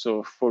favorite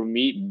also for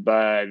me,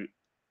 but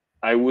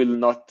I will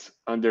not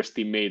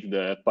underestimate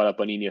the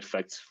Palapanini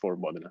effects for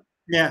Modena.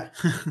 Yeah,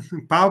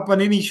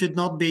 Palapanini should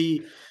not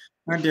be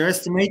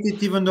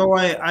underestimated, even though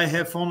I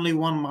have only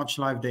 1 match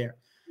live there.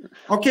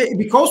 Okay,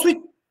 because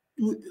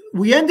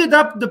we ended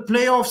up the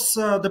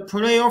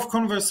playoff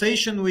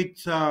conversation with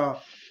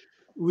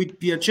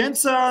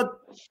Piacenza.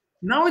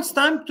 Now it's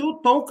time to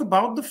talk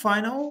about the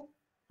final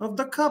of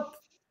the cup,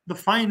 the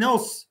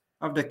finals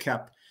of the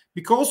cup.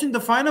 Because in the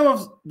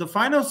finals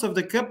of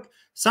the cup,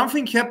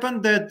 something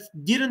happened that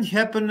didn't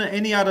happen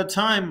any other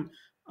time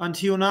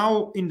until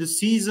now in the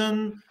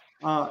season,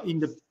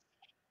 in the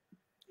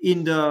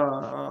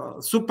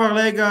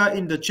Superlega,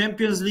 in the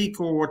Champions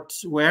League, or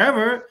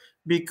wherever,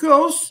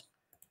 because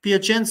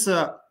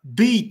Piacenza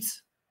beat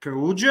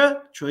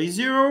Perugia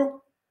 3-0,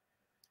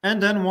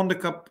 and then won the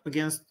cup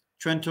against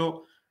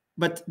Trento.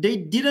 But they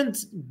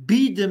didn't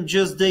beat them,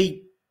 just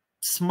they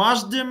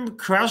smashed them,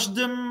 crushed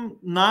them,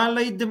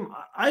 annihilate them.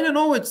 I don't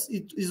know. It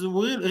is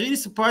really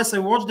surprised. I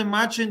watched the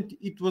match and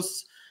it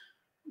was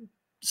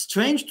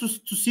strange to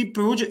see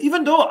Perugia,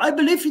 even though I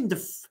believe in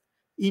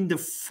the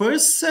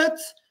first set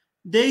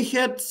they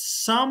had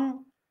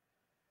some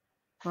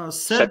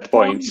set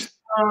points.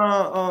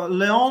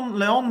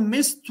 Leon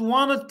missed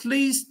one at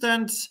least,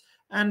 and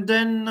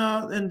then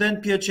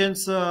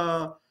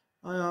Piacenza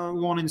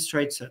won in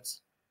straight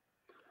sets.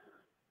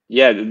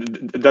 Yeah,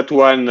 that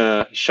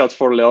one shot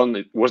for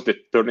Leon was the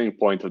turning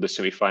point of the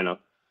semifinal,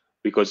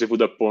 because it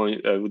would have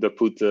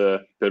put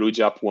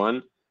Perugia up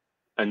one,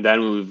 and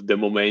then with the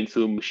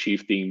momentum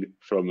shifting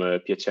from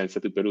Piacenza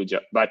to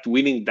Perugia. But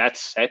winning that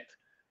set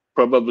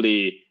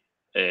probably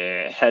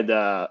had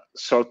a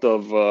sort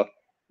of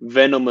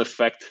venom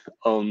effect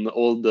on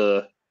all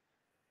the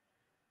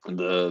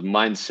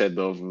mindset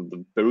of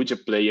the Perugia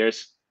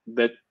players,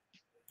 that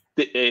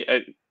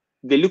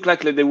they look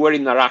like they were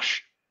in a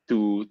rush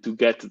to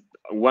get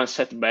one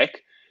set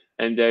back,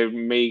 and they're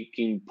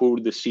making poor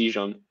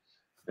decision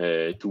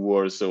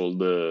towards all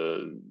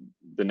the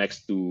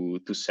next two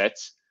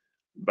sets.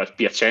 But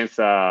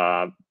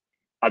Piacenza,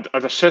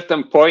 at a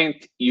certain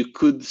point, you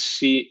could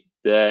see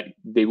that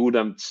they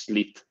wouldn't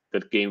slip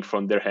that game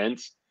from their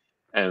hands,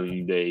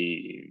 and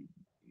they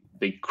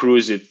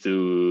cruise it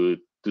to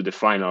the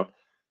final.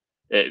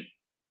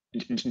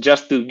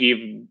 Just to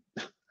give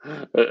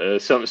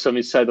some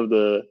insight of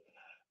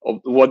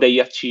what they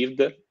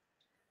achieved,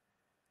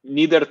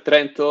 neither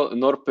Trento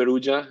nor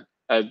Perugia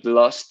had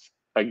lost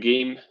a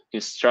game in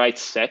straight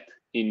set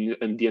in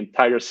the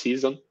entire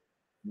season,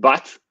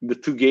 but the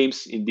two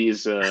games in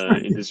this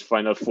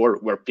final four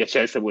where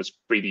Piacenza was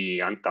pretty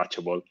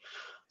untouchable.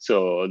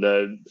 So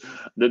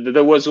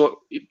there was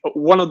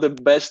one of the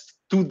best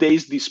 2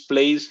 days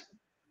displays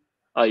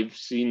I've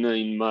seen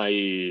in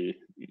my,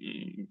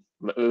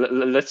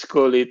 let's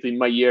call it, in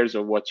my years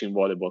of watching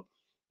volleyball.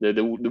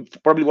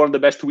 Probably one of the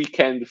best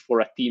weekend for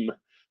a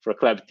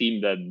club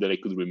team that I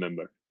could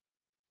remember.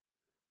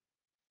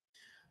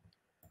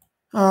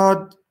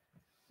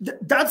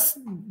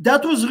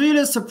 That was really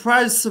a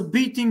surprise,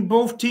 beating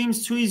both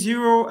teams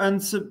 3-0.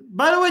 And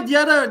by the way, the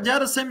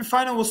other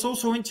semifinal was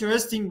also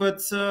interesting,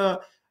 but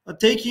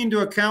taking into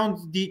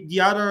account the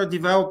other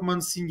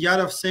developments in the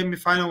other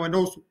semifinal and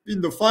also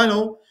in the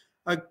final,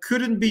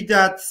 couldn't be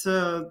that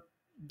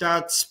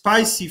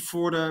spicy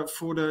for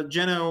the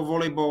general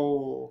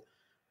volleyball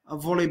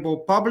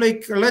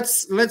public.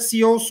 Let's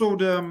see also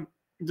the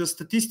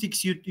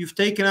statistics you've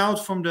taken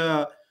out from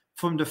the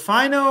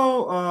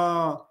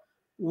final,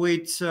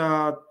 with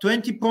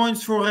 20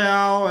 points for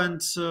Real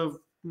and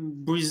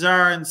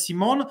Brizard and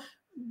Simon.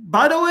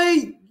 By the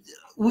way,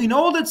 we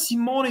know that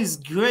Simon is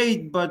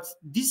great, but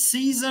this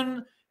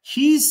season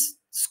he's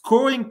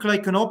scoring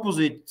like an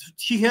opposite.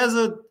 He has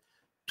a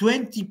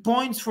 20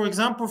 points, for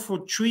example,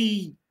 for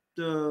three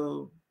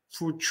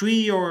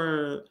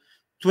or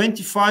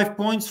 25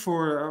 points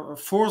for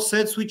 4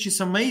 sets, which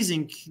is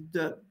amazing.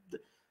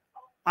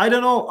 I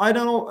don't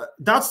know.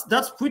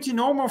 That's pretty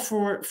normal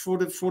for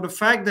the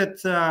fact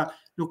that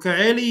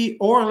Lucarelli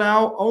or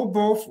Lau or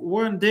both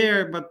weren't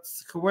there. But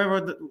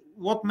however,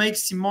 what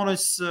makes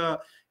Simonis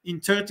in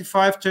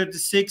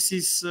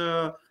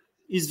 35-36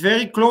 is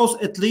very close,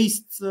 at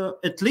least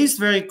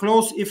very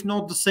close, if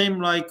not the same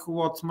like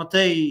what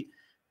Matey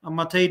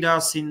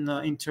does in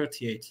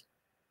 38.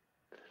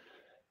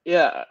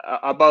 Yeah,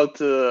 about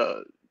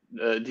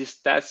these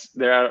stats,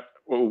 there are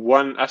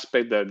one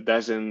aspect that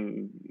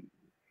doesn't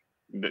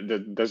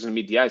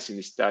meet the eyes in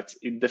the stats.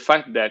 It's the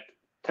fact that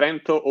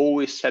Trento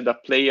always had a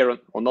player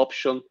on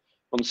option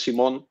on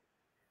Simon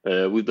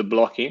with the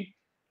blocking.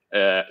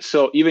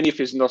 So even if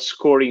he's not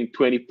scoring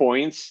 20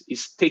 points,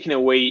 he's taking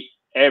away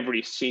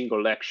every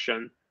single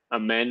action a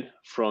man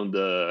from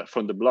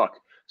the block.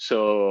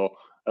 So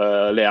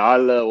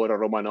Leal or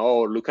Romano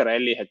or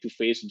Lucarelli had to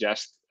face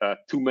just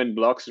 2-man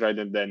blocks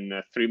rather than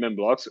 3-man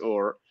blocks,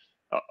 or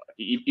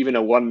even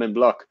a 1-man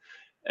block.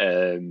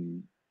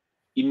 In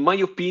my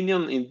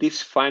opinion, in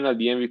this final,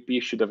 the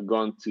MVP should have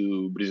gone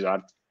to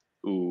Brizard,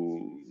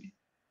 who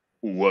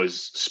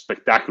was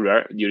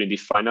spectacular during the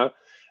final.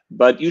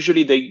 But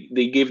usually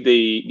they give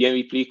the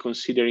MVP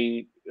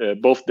considering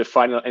both the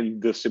final and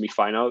the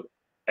semifinal,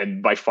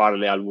 and by far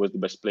Leal was the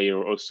best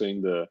player also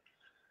in the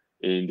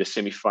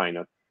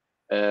semifinal.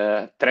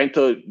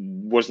 Trento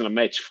wasn't a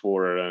match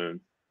for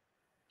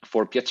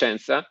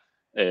Piacenza,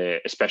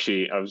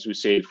 especially, as we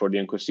said, for the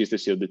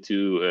inconsistency of the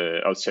two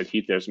outside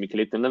hitters,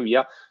 Michieletto and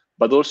Lavia,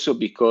 but also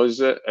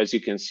because, as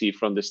you can see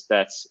from the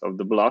stats of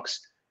the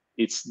blocks,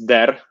 it's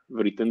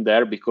written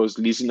there because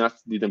Lisinat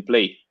didn't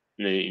play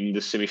in the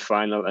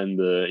semifinal and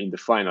in the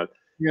final.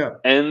 Yeah.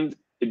 And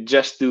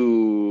just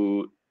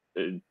to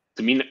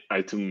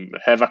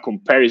have a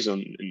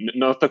comparison,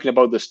 not talking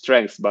about the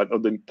strength, but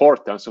of the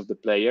importance of the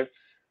player,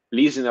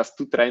 Lisinat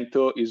to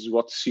Trento is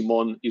what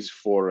Simon is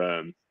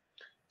for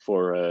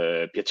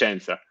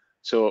Piacenza.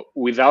 So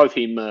without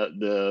him,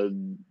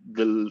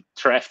 the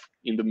threat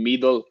in the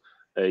middle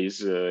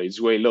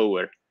is way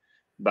lower.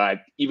 But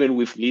even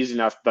with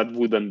Lisinat, that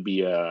wouldn't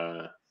be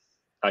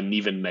an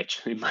even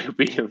match, in my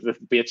opinion.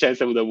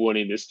 Piacenza would have won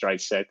in the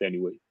straight set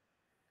anyway.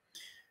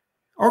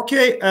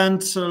 Okay,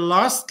 and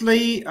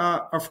lastly,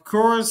 of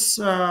course,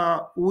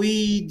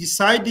 we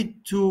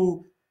decided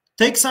to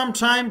take some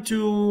time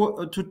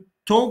to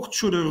talk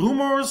to the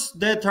rumors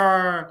that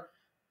are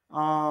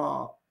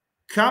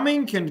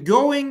coming and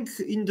going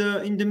in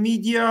the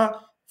media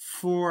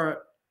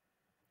for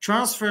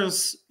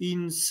transfers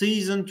in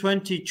season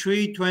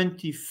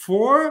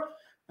 23-24.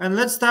 And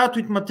let's start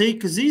with Matey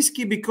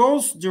Kaziyski,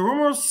 because the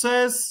rumor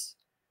says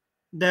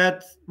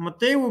that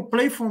Matey will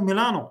play for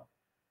Milano.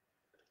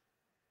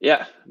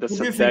 Yeah, that's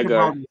a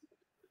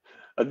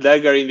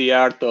dagger in the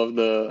heart of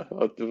the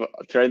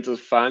Trento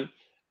fan,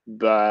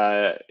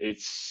 but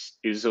it's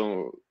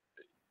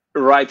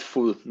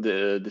rightful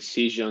the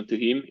decision to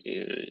him.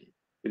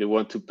 They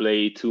want to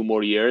play 2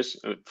 more years.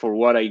 For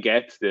what I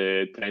get,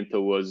 the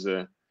Trento was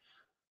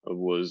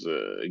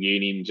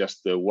gaining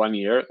just 1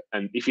 year,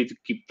 and if he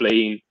keep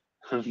playing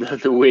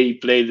the way he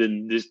played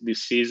in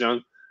this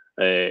season,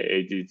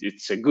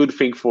 it's a good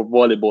thing for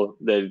volleyball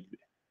that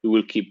he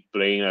will keep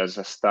playing as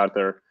a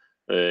starter,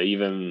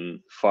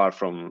 even far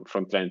from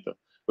Trento.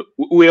 But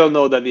we all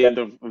know that the end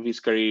of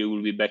his career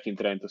will be back in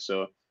Trento,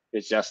 so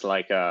it's just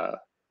like a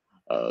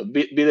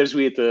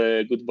bittersweet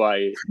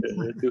goodbye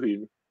to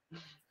him.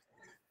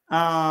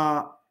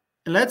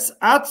 Let's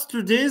add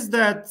to this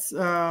that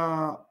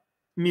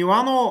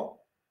Milano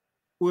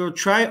will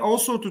try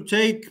also to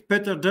take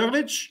Petar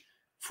Derlic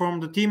from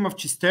the team of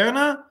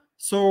Cisterna.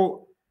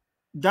 So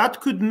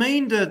that could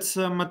mean that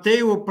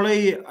Matej will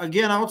play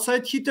again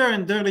outside hitter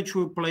and Derlic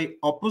will play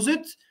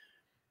opposite.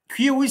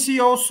 Here we see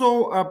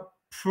also a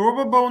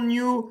probable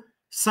new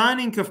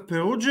signing of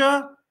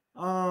Perugia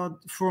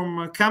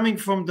coming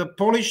from the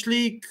Polish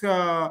league,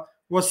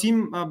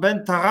 Wasim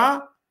Ben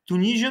Tara,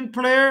 Tunisian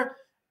player,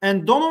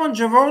 and Donovan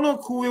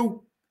Javorno, who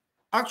will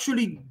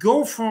actually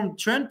go from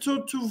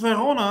Trento to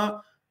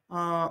Verona,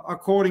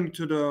 according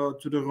to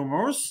the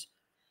rumors.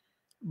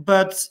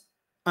 But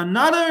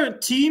another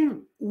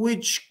team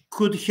which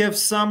could have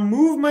some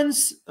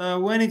movements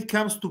when it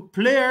comes to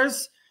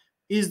players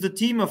is the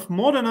team of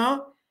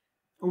Modena,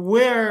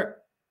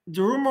 where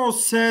the rumor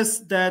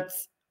says that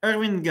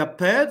Earvin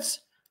Ngapeth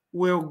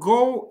will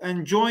go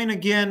and join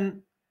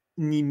again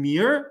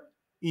Nimir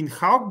in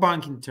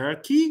Halkbank in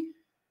Turkey,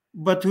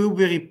 but will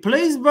be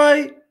replaced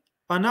by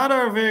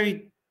another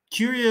very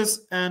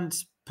curious and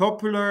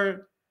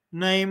popular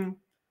name,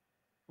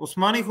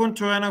 Osmany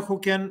Juantorena, who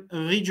can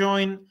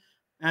rejoin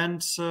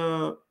and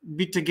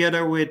be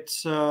together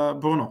with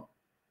Bruno.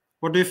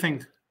 What do you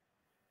think?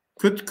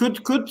 Could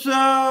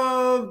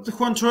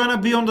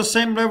Juantorena be on the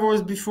same level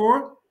as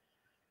before?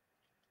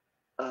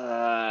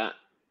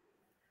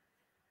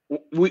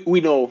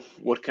 We know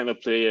what kind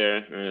of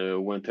player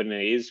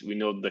Juantorena is. We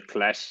know the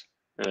class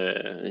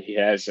he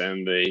has,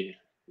 and they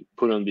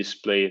put on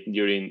display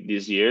during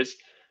these years.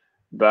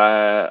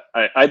 But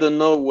I don't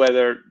know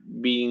whether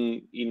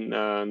being in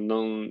a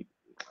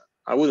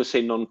I wouldn't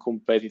say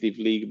non-competitive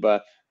league,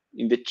 but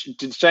in the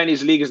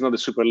Chinese league is not the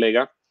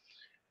Superlega,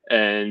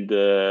 and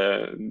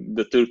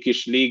the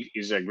Turkish league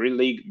is a great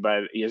league,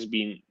 but it has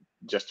been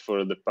just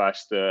for the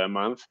past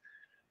month.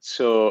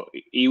 So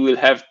he will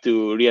have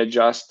to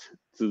readjust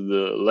to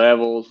the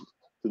level,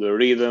 to the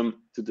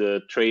rhythm, to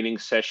the training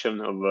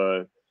session of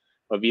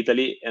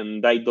Italy,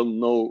 and I don't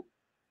know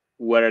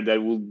whether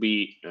that would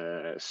be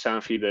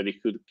something that he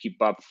could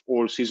keep up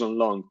all season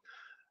long.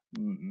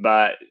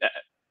 But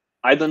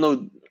I don't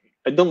know.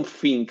 I don't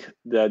think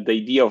that the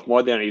idea of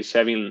Modena is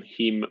having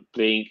him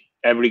playing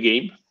every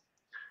game,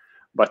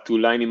 but to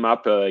line him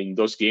up in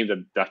those games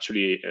that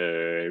actually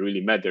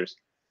really matters.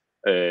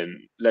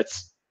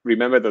 Let's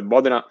remember that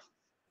Modena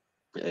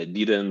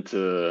didn't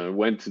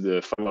went to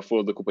the Final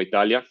Four of the Coppa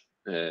Italia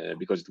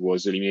because it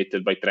was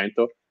eliminated by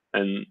Trento,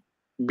 and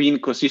being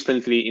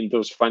consistently in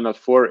those Final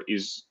Four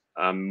is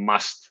a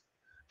must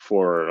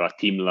for a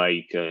team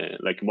like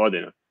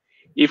Modena.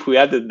 If we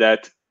added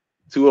that,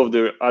 two of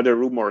the other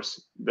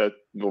rumors that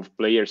of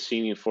players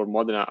singing for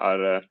Modena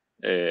are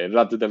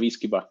Vlad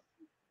Daviskiba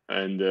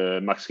and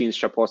Maxim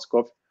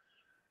Shaposkov.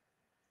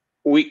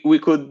 We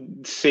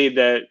could say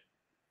that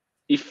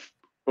if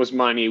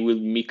Osmany will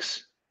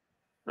mix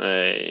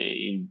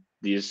in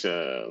these,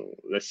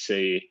 let's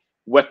say,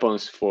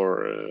 weapons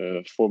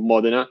for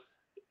Modena,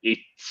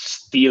 it's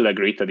still a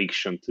great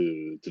addition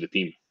to the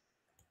team.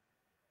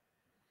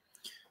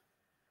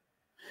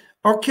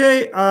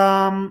 Okay,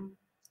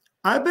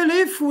 I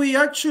believe we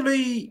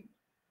actually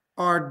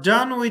are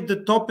done with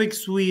the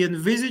topics we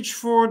envisaged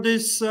for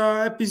this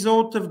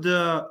episode of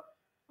the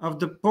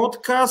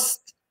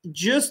podcast.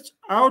 Just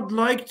I would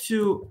like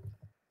to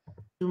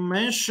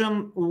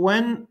mention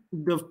when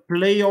the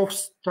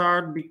playoffs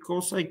start,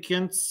 because I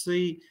can't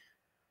see,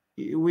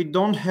 we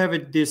don't have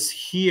it this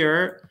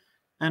here,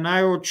 and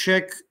I will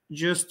check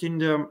just in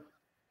the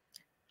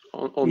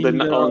on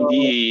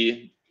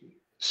the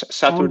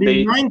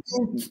Saturday. On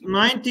the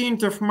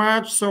 19th of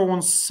March, so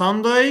on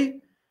Sunday.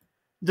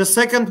 The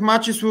second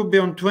matches will be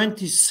on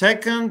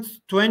 22nd,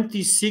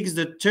 26th,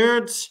 the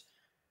 3rd,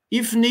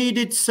 if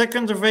needed,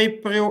 2nd of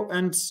April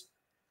and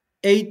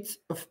 8th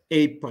of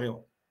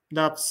April.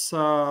 That's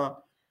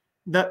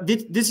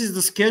this is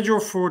the schedule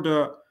for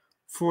the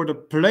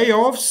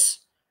playoffs,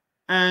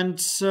 and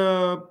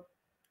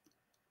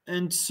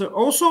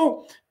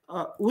also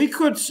we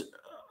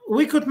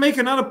could make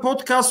another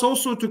podcast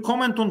also to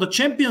comment on the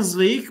Champions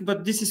League,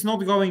 but this is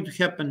not going to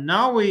happen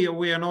now.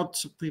 We are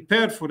not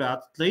prepared for that,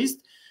 at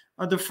least.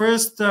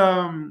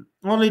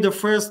 Only the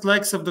first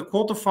legs of the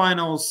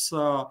quarterfinals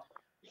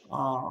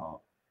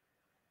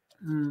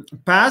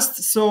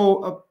passed.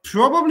 So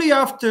probably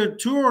after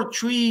 2 or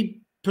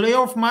 3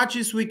 playoff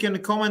matches, we can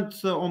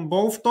comment on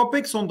both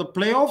topics, on the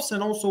playoffs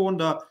and also on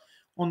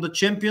the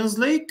Champions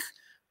League.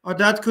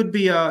 That could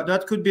be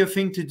a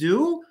thing to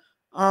do.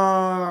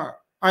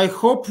 I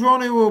hope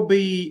Ronnie will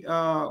be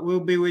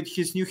with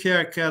his new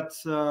haircut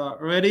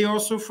ready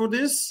also for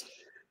this.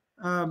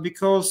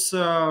 Because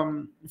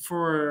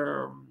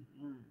for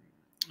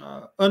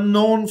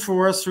unknown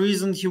for us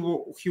reason, he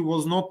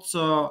was not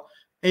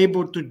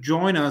able to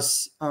join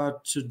us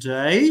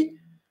today.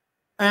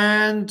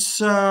 And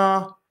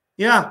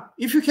yeah,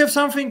 if you have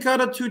something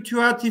other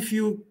to add, if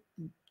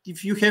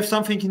you have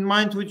something in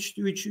mind which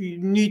you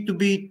need to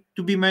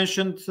be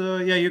mentioned,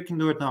 yeah, you can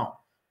do it now.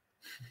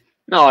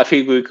 No, I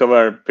think we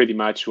cover pretty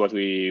much what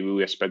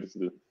we expected to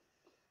do.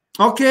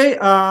 Okay,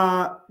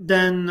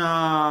 then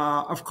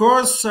of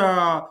course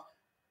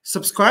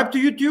subscribe to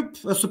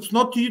YouTube.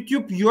 Not to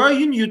YouTube. You are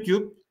in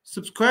YouTube.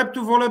 Subscribe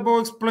to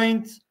Volleyball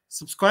Explained.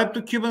 Subscribe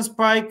to Cuban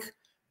Spike.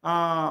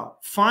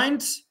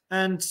 Find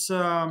and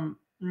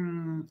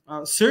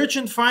search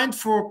and find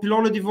for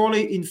Pillole di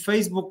Volley in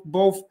Facebook,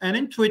 both, and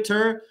in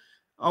Twitter.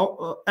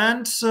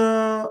 And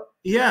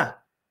yeah,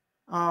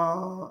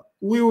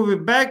 we will be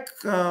back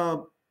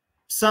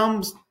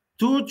some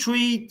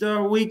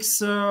 2-3 weeks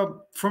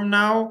from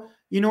now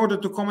in order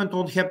to comment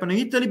on what happened in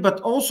Italy.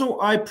 But also,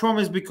 I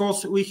promise,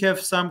 because we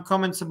have some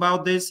comments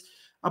about this,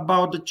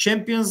 about the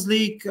Champions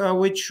League,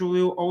 which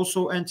will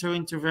also enter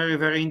into very,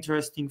 very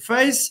interesting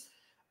phase.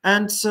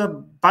 And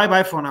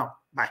bye-bye for now.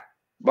 Bye.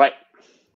 Bye.